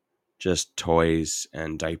disaster. Just toys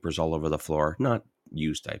and diapers all over the floor. Not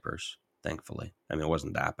used diapers, thankfully. I mean, it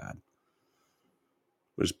wasn't that bad.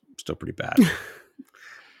 It was still pretty bad.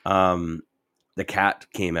 The cat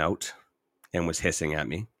came out and was hissing at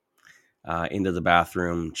me. Into the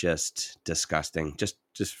bathroom, just disgusting. Just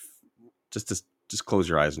close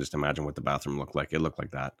your eyes and just imagine what the bathroom looked like. It looked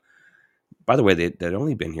like that. By the way, they'd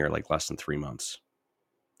only been here like less than 3 months.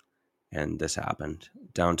 And this happened.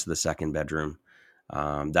 Down to the second bedroom.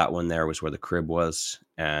 That one there was where the crib was.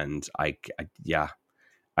 And I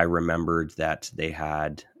remembered that they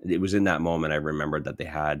had, it was in that moment I remembered that they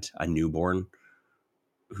had a newborn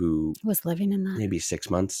who was living in that. Maybe 6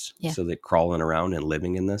 months. Yeah. So they're crawling around and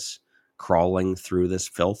living in this, crawling through this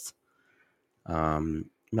filth.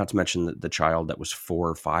 Not to mention the child that was 4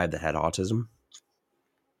 or 5 that had autism.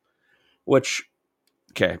 Which,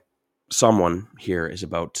 okay, someone here is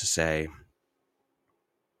about to say,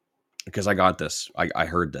 because I got this, I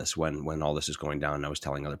heard this when all this is going down, and I was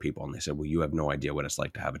telling other people, and they said, well, you have no idea what it's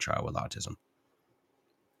like to have a child with autism.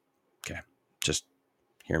 Okay, just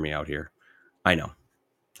hear me out here. I know,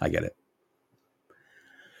 I get it.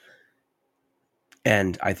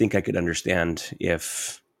 And I think I could understand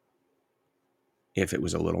if it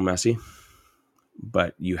was a little messy,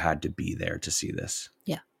 but you had to be there to see this.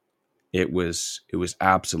 Yeah. It was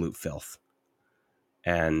absolute filth.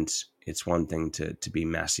 And it's one thing to be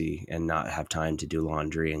messy and not have time to do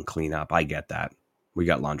laundry and clean up. I get that. We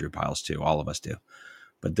got laundry piles too. All of us do.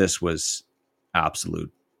 But this was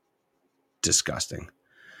absolute disgusting.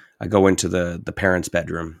 I go into the parents'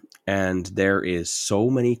 bedroom, and there is so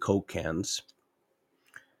many Coke cans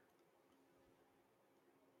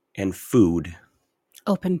and food.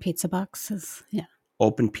 Open pizza boxes. Yeah.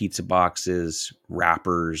 Open pizza boxes,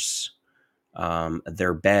 wrappers.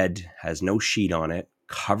 Their bed has no sheet on it,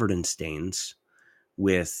 covered in stains,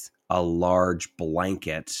 with a large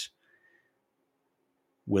blanket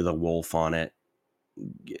with a wolf on it.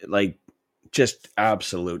 Like, just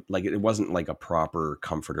absolute, like, it wasn't like a proper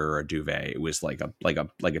comforter or a duvet. It was like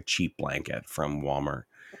a cheap blanket from Walmart.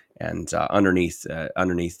 And underneath I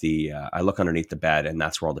look underneath the bed, and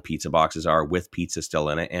that's where all the pizza boxes are, with pizza still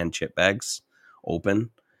in it and chip bags open.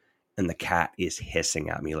 And the cat is hissing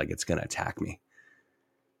at me like it's going to attack me.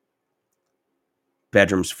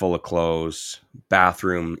 Bedroom's full of clothes.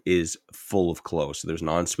 Bathroom is full of clothes. So there's an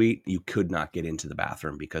ensuite. You could not get into the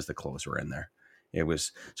bathroom because the clothes were in there. It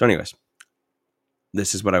was, so anyways,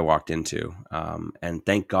 this is what I walked into. And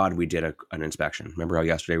thank God we did an inspection. Remember how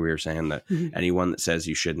yesterday we were saying that anyone that says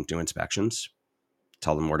you shouldn't do inspections,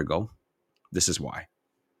 tell them where to go? This is why.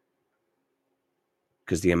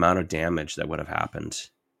 Because the amount of damage that would have happened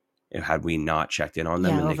had we not checked in on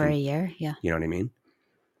them. Yeah, over a year. Yeah. You know what I mean?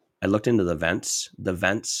 I looked into the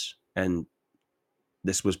vents, and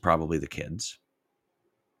this was probably the kids.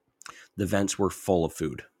 The vents were full of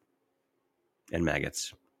food and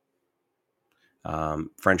maggots.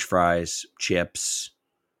 French fries, chips,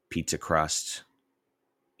 pizza crust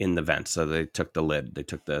in the vents. So they took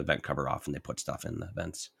the vent cover off and they put stuff in the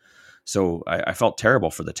vents. So I felt terrible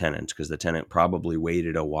for the tenant because the tenant probably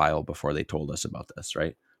waited a while before they told us about this,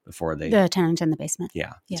 right? Before they... The tenant in the basement.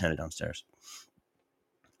 Yeah, the tenant downstairs.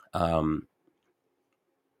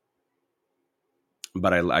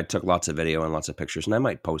 But I took lots of video and lots of pictures, and I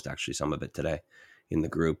might post actually some of it today in the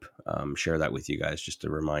group, share that with you guys just to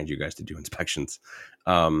remind you guys to do inspections.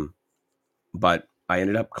 But I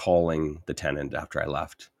ended up calling the tenant after I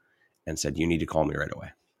left and said, you need to call me right away.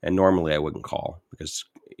 And normally I wouldn't call because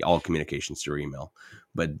all communications through email,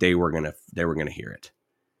 but they were going to hear it.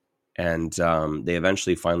 And they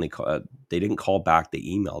eventually they didn't call back. They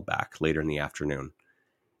emailed back later in the afternoon.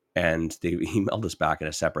 And they emailed us back in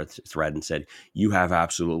a separate thread and said, you have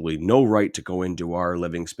absolutely no right to go into our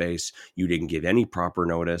living space. You didn't give any proper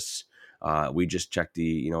notice. We just checked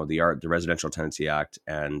the Residential Tenancy Act,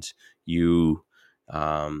 and you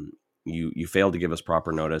failed to give us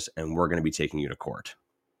proper notice, and we're going to be taking you to court.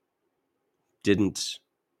 Didn't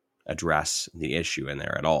address the issue in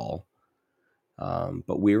there at all.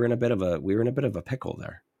 But we were in a bit of a pickle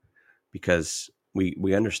there because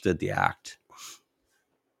we understood the act.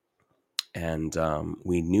 And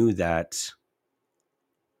we knew the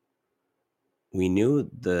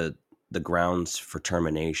grounds for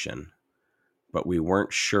termination, but we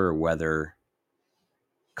weren't sure whether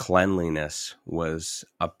cleanliness was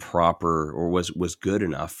a proper or was good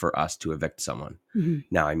enough for us to evict someone. Mm-hmm.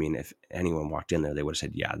 Now, I mean, if anyone walked in there, they would have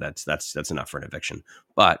said, yeah, that's enough for an eviction.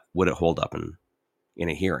 But would it hold up in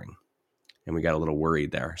a hearing? And we got a little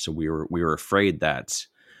worried there. So we were afraid that,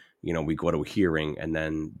 we go to a hearing and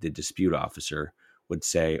then the dispute officer would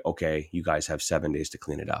say, okay, you guys have 7 days to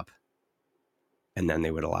clean it up. And then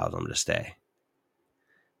they would allow them to stay.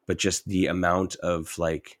 But just the amount of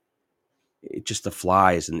just the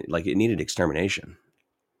flies and it needed extermination,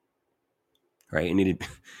 right?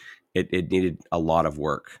 It needed a lot of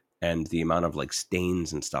work, and the amount of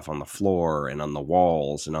stains and stuff on the floor and on the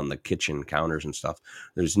walls and on the kitchen counters and stuff.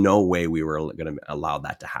 There's no way we were going to allow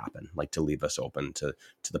that to happen, to leave us open to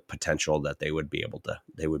the potential that they would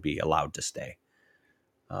be allowed to stay.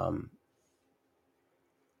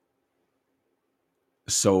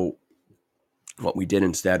 So what we did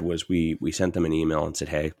instead was we sent them an email and said,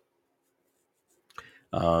 hey,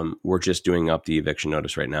 we're just doing up the eviction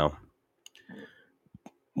notice right now.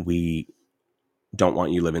 We don't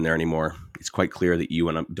want you living there anymore. It's quite clear that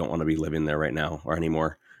you don't want to be living there right now or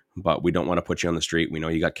anymore, but we don't want to put you on the street. We know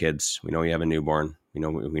you got kids. We know you have a newborn. We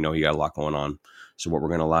know you got a lot going on. So what we're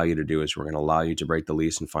going to allow you to do is we're going to allow you to break the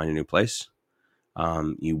lease and find a new place.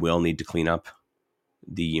 You will need to clean up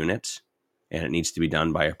the unit, and it needs to be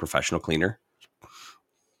done by a professional cleaner.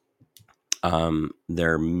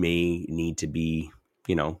 There may need to be,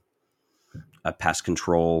 a pest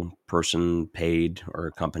control person paid or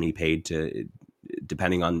a company paid to,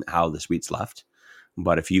 depending on how the suite's left.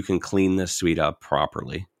 But if you can clean this suite up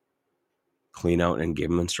properly, clean out and give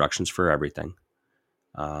them instructions for everything,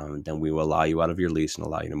 then we will allow you out of your lease and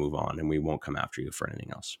allow you to move on, and we won't come after you for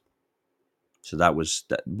anything else. So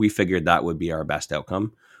we figured that would be our best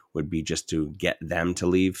outcome, would be just to get them to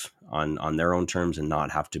leave on their own terms and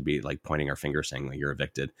not have to be pointing our finger saying you're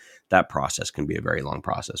evicted. That process can be a very long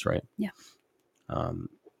process, right? Yeah.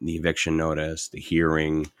 The eviction notice, the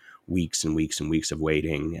hearing, weeks and weeks and weeks of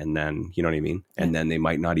waiting, and then, you know what I mean? Yeah. And then they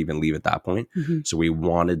might not even leave at that point. Mm-hmm. So we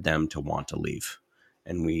wanted them to want to leave.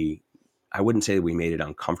 And I wouldn't say that we made it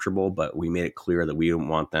uncomfortable, but we made it clear that we didn't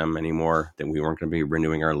want them anymore, that we weren't going to be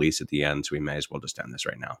renewing our lease at the end. So we may as well just end this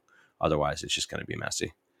right now. Otherwise, it's just going to be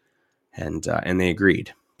messy. And they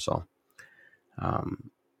agreed. So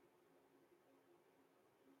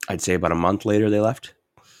I'd say about a month later they left.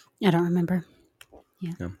 I don't remember.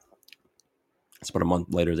 Yeah. It's about a month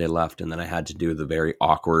later they left, and then I had to do the very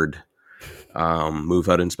awkward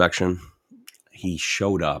move-out inspection. He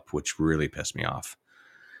showed up, which really pissed me off,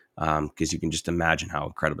 because you can just imagine how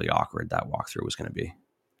incredibly awkward that walkthrough was going to be.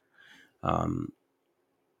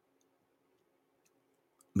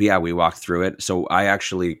 But yeah, we walked through it. So I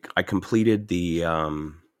completed the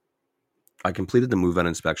move-out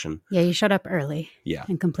inspection. Yeah, you showed up early. Yeah.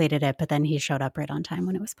 And completed it, but then he showed up right on time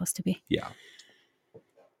when it was supposed to be. Yeah.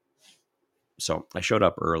 So I showed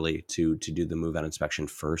up early to do the move-out inspection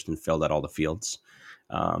first and filled out all the fields.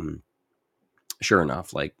 Sure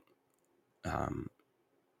enough,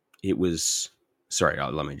 it was sorry,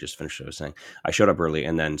 let me just finish what I was saying. I showed up early,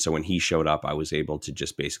 and then so when he showed up, I was able to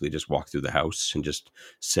just basically just walk through the house and just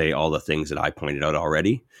say all the things that I pointed out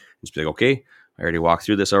already. Just be like, okay, I already walked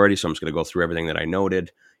through this already, so I'm just going to go through everything that I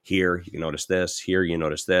noted. Here, you notice this. Here, you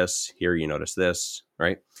notice this. Here, you notice this.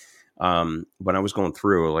 Right. When I was going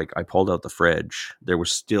through, like I pulled out the fridge, there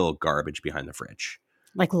was still garbage behind the fridge.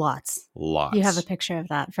 Like lots. Lots. You have a picture of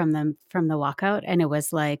that from the walkout, and it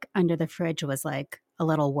was like under the fridge was like a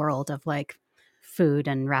little world of like food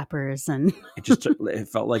and wrappers, and it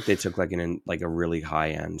felt like they took like a really high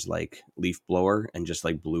end like leaf blower and just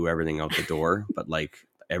like blew everything out the door, but like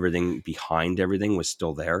everything behind everything was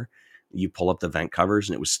still there. You pull up the vent covers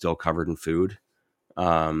and it was still covered in food.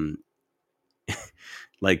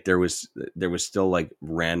 Like there was still like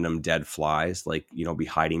random dead flies, like, you know, be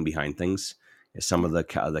hiding behind things. Some of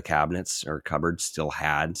the cabinets or cupboards still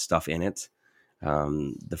had stuff in it.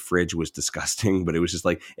 The fridge was disgusting, but it was just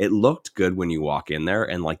like, it looked good when you walk in there,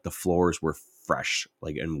 and like the floors were fresh,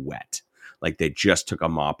 like, and wet. Like they just took a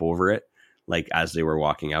mop over it, like as they were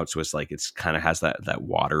walking out. So it's like, it's kind of has that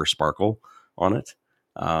water sparkle on it.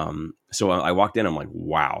 So I walked in, I'm like,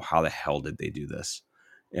 wow, how the hell did they do this?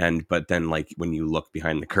 But then like when you look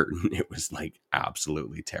behind the curtain, it was like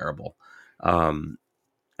absolutely terrible.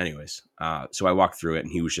 Anyways, so I walked through it,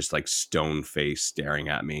 and he was just like stone faced staring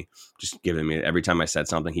at me, just giving me, every time I said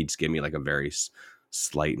something, he'd just give me like a very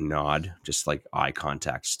slight nod, just like eye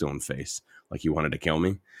contact, stone face, like he wanted to kill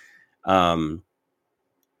me.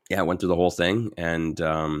 Yeah, I went through the whole thing, and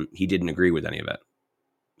he didn't agree with any of it.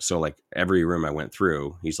 So like every room I went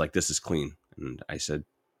through, he's like, this is clean. And I said,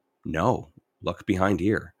 no, look behind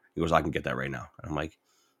here. He goes, I can get that right now. And I'm like,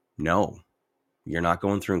 no, you're not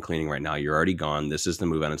going through and cleaning right now. You're already gone. This is the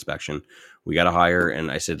move out inspection. We got to hire. And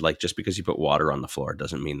I said, like, just because you put water on the floor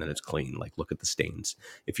doesn't mean that it's clean. Like, look at the stains.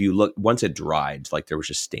 If you look, once it dried, like there was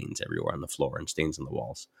just stains everywhere on the floor and stains on the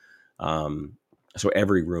walls. So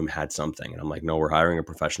every room had something. And I'm like, no, we're hiring a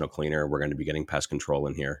professional cleaner. We're going to be getting pest control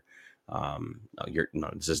in here. No,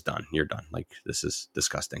 this is done. You're done. Like, this is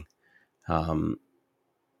disgusting. So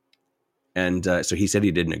he said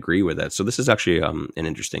he didn't agree with it. So this is actually an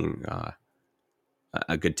interesting,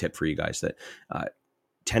 a good tip for you guys, that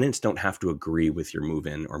tenants don't have to agree with your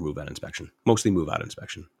move-in or move-out inspection. Mostly move-out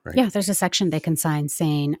inspection, right? Yeah, there's a section they can sign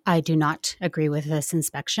saying, I do not agree with this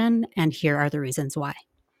inspection, and here are the reasons why.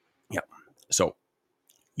 Yeah. So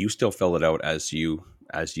you still fill it out as you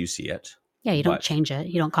see it. Yeah, you don't change it.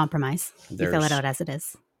 You don't compromise. You fill it out as it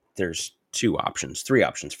is. There's three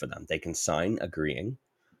options for them. They can sign agreeing.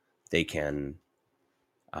 They can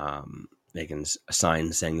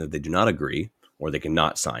sign saying that they do not agree, or they can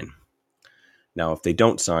not sign. Now, if they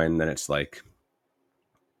don't sign, then it's like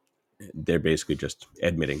they're basically just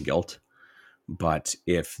admitting guilt. But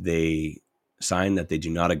if they sign that they do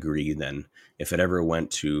not agree, then if it ever went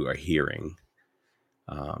to a hearing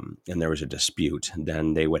and there was a dispute,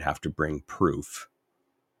 then they would have to bring proof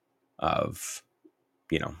of,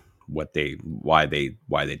 you know, why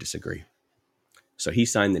they disagree. So he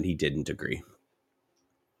signed that he didn't agree.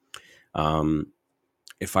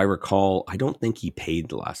 If I recall, I don't think he paid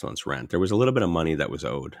the last month's rent. There was a little bit of money that was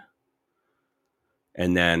owed.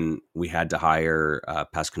 And then we had to hire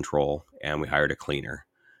pest control, and we hired a cleaner.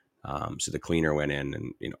 So the cleaner went in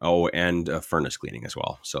and, you know, and a furnace cleaning as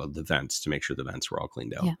well. So the vents, to make sure the vents were all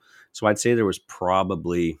cleaned out. Yeah. So I'd say there was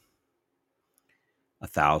probably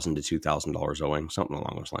 $1,000 to $2,000 owing, something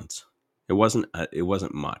along those lines. It wasn't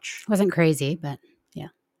much. It wasn't crazy, but yeah.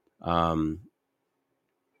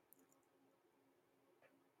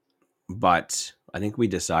 But I think we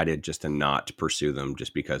decided just to not pursue them,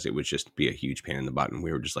 just because it would just be a huge pain in the butt. And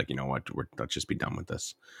we were just like, you know what, let's just be done with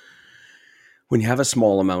this. When you have a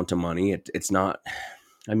small amount of money, it's not,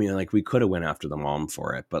 I mean, like we could have went after the mom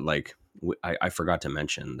for it, but like I forgot to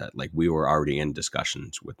mention that like we were already in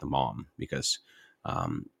discussions with the mom, because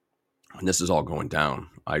when this is all going down,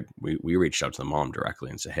 we reached out to the mom directly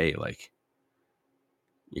and said, hey, like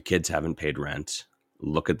your kids haven't paid rent.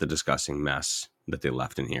 Look at the disgusting mess that they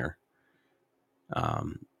left in here.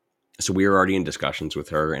 So we were already in discussions with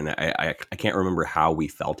her, and I can't remember how we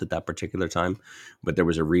felt at that particular time, but there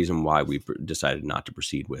was a reason why we decided not to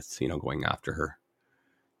proceed with, you know, going after her.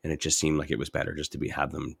 And it just seemed like it was better just to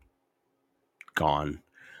have them gone.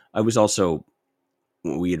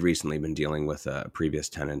 We had recently been dealing with a previous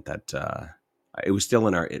tenant that, it was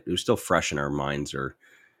still fresh in our minds, or,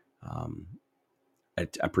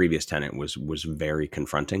 a previous tenant was very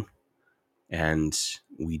confronting, and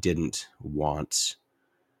we didn't want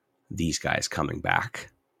these guys coming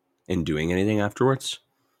back and doing anything afterwards.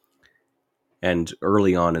 And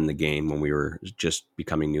early on in the game, when we were just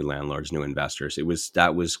becoming new landlords, new investors,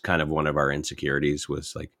 that was kind of one of our insecurities,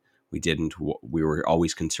 was like, we were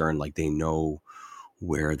always concerned, like, they know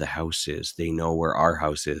where the house is. They know where our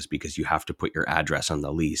house is because you have to put your address on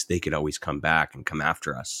the lease. They could always come back and come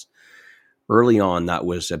after us. Early on, that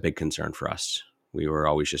was a big concern for us. We were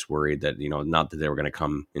always just worried that, not that they were going to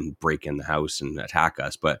come and break in the house and attack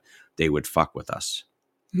us, but they would fuck with us.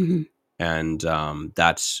 Mm-hmm. And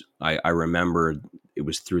I remember it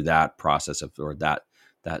was through that process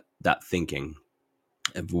that thinking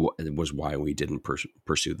it was why we didn't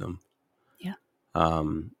pursue them. Yeah.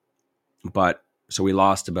 But so we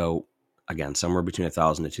lost about, again, somewhere between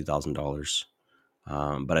 $1,000 to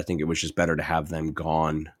 $2,000. But I think it was just better to have them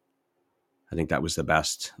gone. I think that was the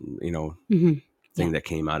best, Mm-hmm. thing that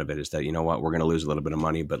came out of it, is that, what, we're going to lose a little bit of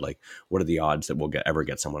money, but like, what are the odds that we'll ever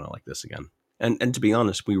get someone like this again? And to be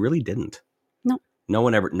honest, we really didn't. No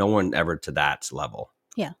one ever to that level.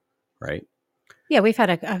 Yeah. Right. Yeah. We've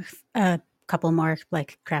had a couple more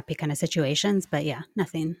like crappy kind of situations, but yeah,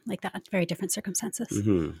 nothing like that. Very different circumstances.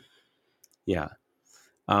 Mm-hmm. Yeah.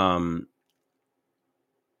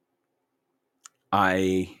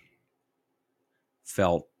 I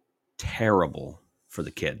felt terrible for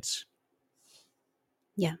the kids.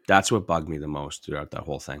 Yeah. That's what bugged me the most throughout that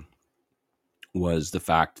whole thing, was the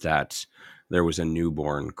fact that there was a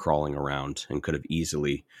newborn crawling around and could have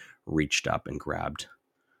easily reached up and grabbed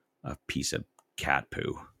a piece of cat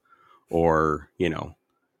poo, or,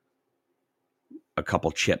 a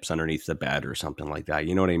couple chips underneath the bed or something like that.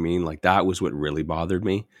 You know what I mean? Like, that was what really bothered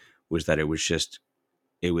me, was that it was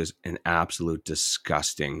an absolute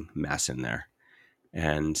disgusting mess in there.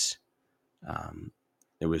 And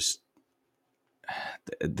it was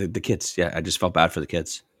the kids. Yeah, I just felt bad for the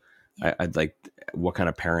kids. Yeah. I'd like, what kind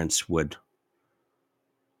of parents would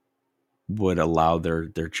allow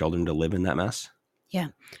their children to live in that mess? Yeah.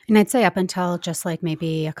 And I'd say up until just like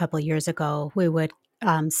maybe a couple of years ago, we would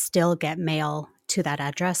still get mail to that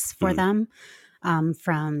address for them,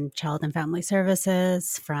 from Child and Family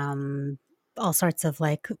Services, from all sorts of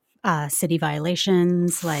like city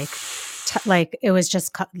violations, like it was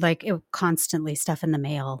just constantly stuff in the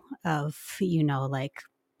mail of, like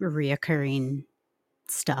reoccurring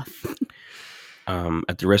stuff.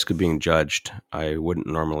 At the risk of being judged, I wouldn't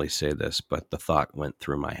normally say this, but the thought went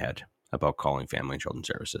through my head about calling Family and Children's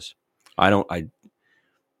Services.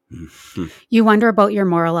 You wonder about your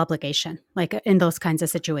moral obligation, like in those kinds of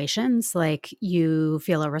situations, like you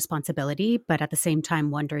feel a responsibility, but at the same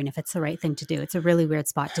time wondering if it's the right thing to do. It's a really weird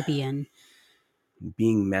spot to be in.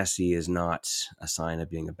 Being messy is not a sign of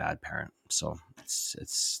being a bad parent. So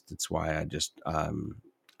it's why I just,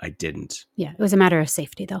 I didn't. Yeah. It was a matter of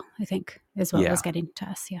safety though, I think, is what was getting to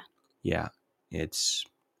us. Yeah. Yeah.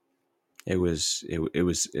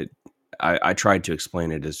 I tried to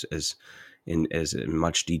explain it as in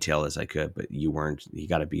much detail as I could, but you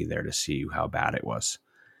got to be there to see how bad it was.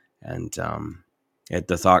 And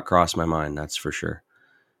the thought crossed my mind, that's for sure.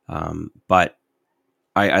 But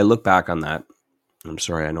I look back on that. I'm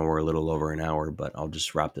sorry, I know we're a little over an hour, but I'll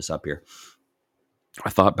just wrap this up here.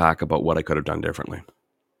 I thought back about what I could have done differently,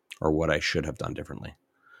 or what I should have done differently.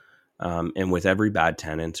 And with every bad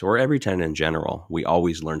tenant, or every tenant in general, we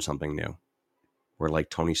always learn something new. We're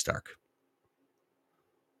like Tony Stark.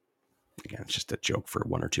 Again, it's just a joke for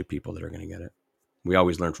one or two people that are going to get it. We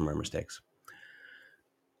always learn from our mistakes.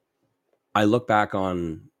 I look back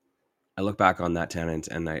on that tenant,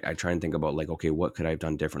 and I try and think about, like, okay, what could I have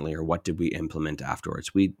done differently, or what did we implement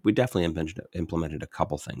afterwards? We definitely implemented a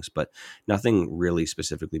couple things, but nothing really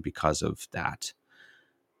specifically because of that.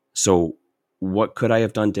 So what could I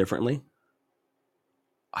have done differently?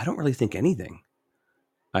 I don't really think anything.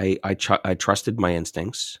 I trusted my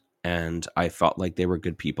instincts, and I felt like they were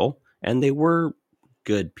good people, and they were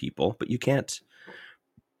good people, but you can't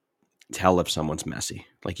tell if someone's messy.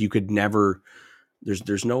 Like, you could never,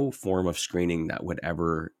 there's no form of screening that would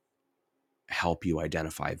ever help you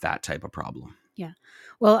identify that type of problem. Yeah.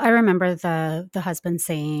 Well, I remember the husband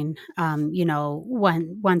saying,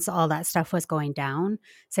 once all that stuff was going down,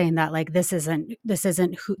 saying that, like, this isn't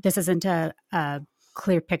a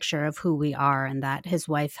clear picture of who we are, and that his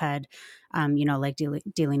wife had, like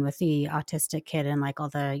dealing with the autistic kid and like all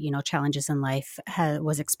the, challenges in life,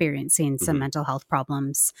 was experiencing some mental health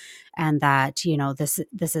problems, and that,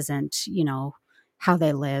 this isn't, how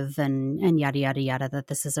they live, and yada, yada, yada, that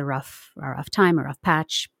this is a rough time, a rough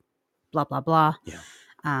patch, blah, blah, blah. Yeah.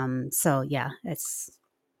 So yeah, it's,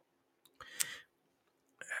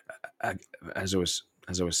 as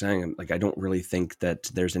as I was saying, like, I don't really think that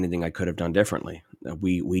there's anything I could have done differently.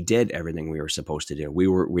 We did everything we were supposed to do. We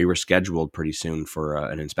were scheduled pretty soon for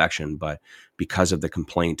an inspection, but because of the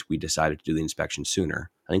complaint, we decided to do the inspection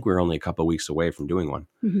sooner. I think we were only a couple of weeks away from doing one.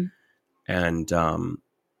 Mm-hmm. And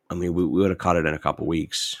I mean, we would have caught it in a couple of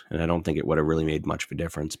weeks, and I don't think it would have really made much of a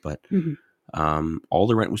difference. But all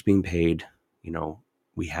the rent was being paid. You know,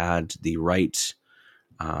 we had the right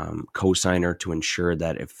co-signer to ensure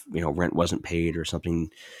that if, you know, rent wasn't paid or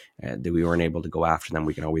something, that we weren't able to go after them,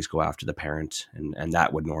 we can always go after the parent. And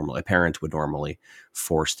that would a parent would normally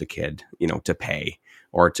force the kid, you know, to pay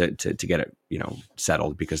or to get it, you know,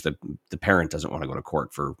 settled, because the parent doesn't want to go to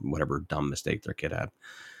court for whatever dumb mistake their kid had.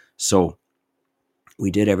 So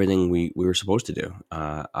we did everything we were supposed to do.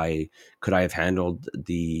 I have handled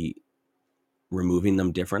the removing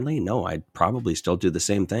them differently? No, I'd probably still do the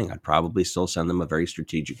same thing. I'd probably still send them a very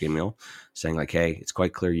strategic email saying like, hey, it's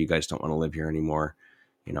quite clear you guys don't want to live here anymore.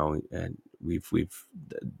 You know, and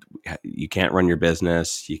you can't run your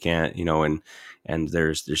business. You can't, you know, and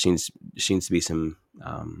there seems to be some,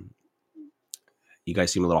 you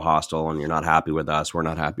guys seem a little hostile and you're not happy with us. We're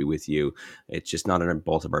not happy with you. It's just not in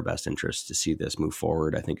both of our best interests to see this move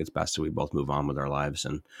forward. I think it's best that we both move on with our lives,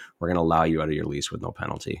 and we're going to allow you out of your lease with no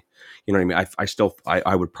penalty. You know what I mean?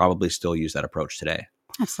 I would probably still use that approach today.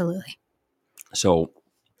 Absolutely. So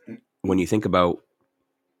when you think about,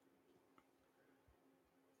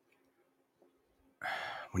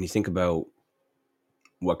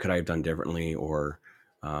 what could I have done differently, or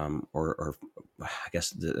I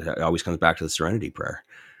guess it always comes back to the serenity prayer,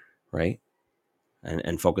 right?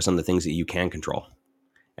 And focus on the things that you can control.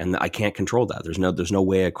 And I can't control that. There's no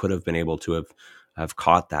way I could have been able to have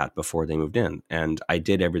caught that before they moved in. And I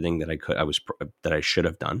did everything that I should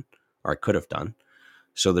have done, or I could have done.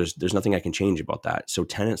 So there's nothing I can change about that. So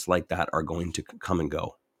tenants like that are going to come and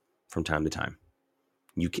go from time to time.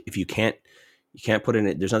 If you can't put in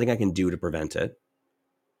it, there's nothing I can do to prevent it.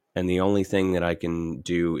 And the only thing that I can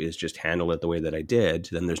do is just handle it the way that I did.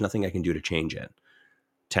 Then there's nothing I can do to change it.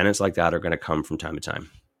 Tenants like that are going to come from time to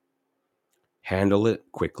time. Handle it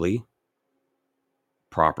quickly,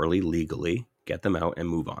 properly, legally, get them out and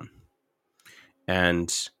move on.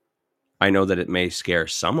 And I know that it may scare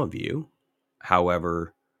some of you.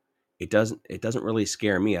 However, it doesn't really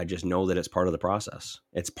scare me. I just know that it's part of the process.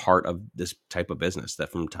 It's part of this type of business,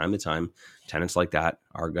 that from time to time, tenants like that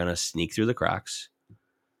are going to sneak through the cracks.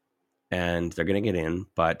 And they're going to get in,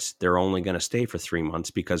 but they're only going to stay for 3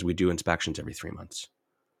 months because we do inspections every 3 months.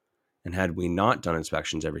 And had we not done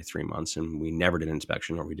inspections every 3 months, and we never did an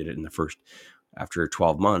inspection, or we did it after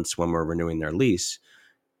 12 months when we're renewing their lease,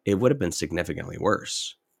 it would have been significantly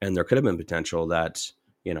worse. And there could have been potential that,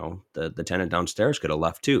 you know, the tenant downstairs could have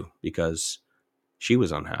left too, because she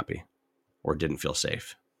was unhappy or didn't feel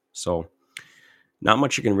safe. So not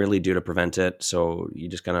much you can really do to prevent it. So you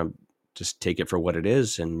just kind of just take it for what it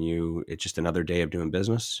is, and it's just another day of doing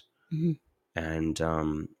business. Mm-hmm.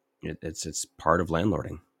 And it's part of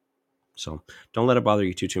landlording. So don't let it bother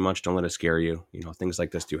you too much. Don't let it scare you. You know, things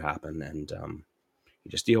like this do happen, and you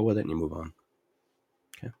just deal with it and you move on.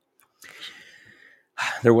 Okay.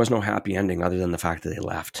 There was no happy ending other than the fact that they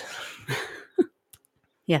left.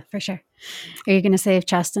 Yeah, for sure. Are you going to save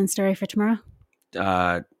Chasten's story for tomorrow?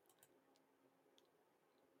 The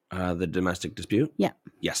domestic dispute? Yeah.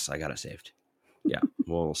 Yes, I got it saved. Yeah,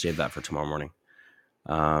 we'll save that for tomorrow morning.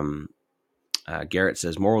 Garrett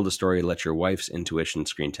says, moral of the story, let your wife's intuition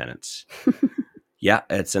screen tenants. Yeah,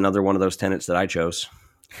 it's another one of those tenants that I chose.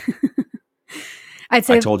 I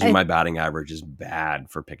told you my batting average is bad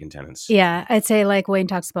for picking tenants. Yeah, I'd say, like Wayne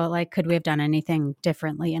talks about, like, could we have done anything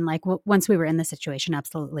differently? And like once we were in the situation,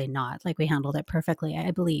 absolutely not. Like, we handled it perfectly,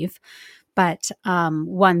 I believe. But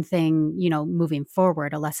one thing, you know, moving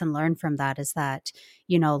forward, a lesson learned from that is that,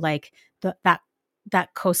 you know, like that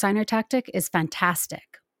cosigner tactic is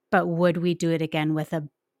fantastic. But would we do it again with a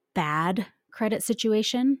bad credit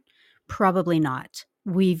situation? Probably not.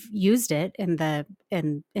 We've used it in the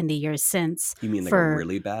years since. You mean like a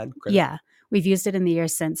really bad credit? Yeah. We've used it in the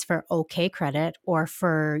years since for okay credit, or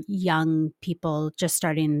for young people just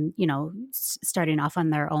starting off on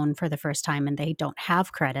their own for the first time and they don't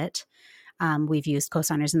have credit. We've used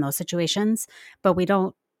cosigners in those situations, but we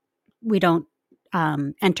don't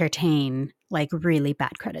entertain like really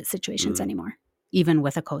bad credit situations anymore, even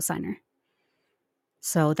with a cosigner.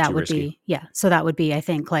 So that would be, So that would be, I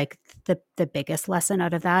think, like the biggest lesson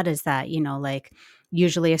out of that is that, you know, like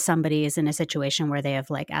usually if somebody is in a situation where they have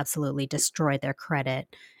like absolutely destroyed their credit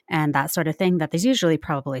and that sort of thing, that there's usually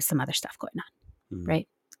probably some other stuff going on, right?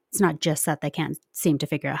 It's not just that they can't seem to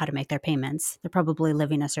figure out how to make their payments. They're probably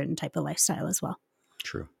living a certain type of lifestyle as well.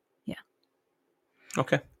 True. Yeah.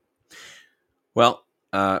 Okay. Well,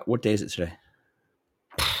 what day is it today?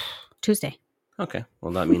 Tuesday. Okay.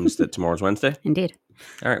 Well, that means that tomorrow's Wednesday. Indeed.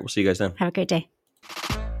 All right. We'll see you guys then. Have a great day.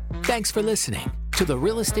 Thanks for listening to the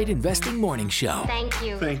Real Estate Investing Morning Show. Thank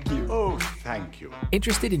you. Thank you. Oh, thank you.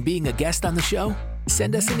 Interested in being a guest on the show?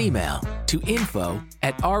 Send us an email to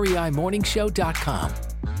info@reimorningshow.com.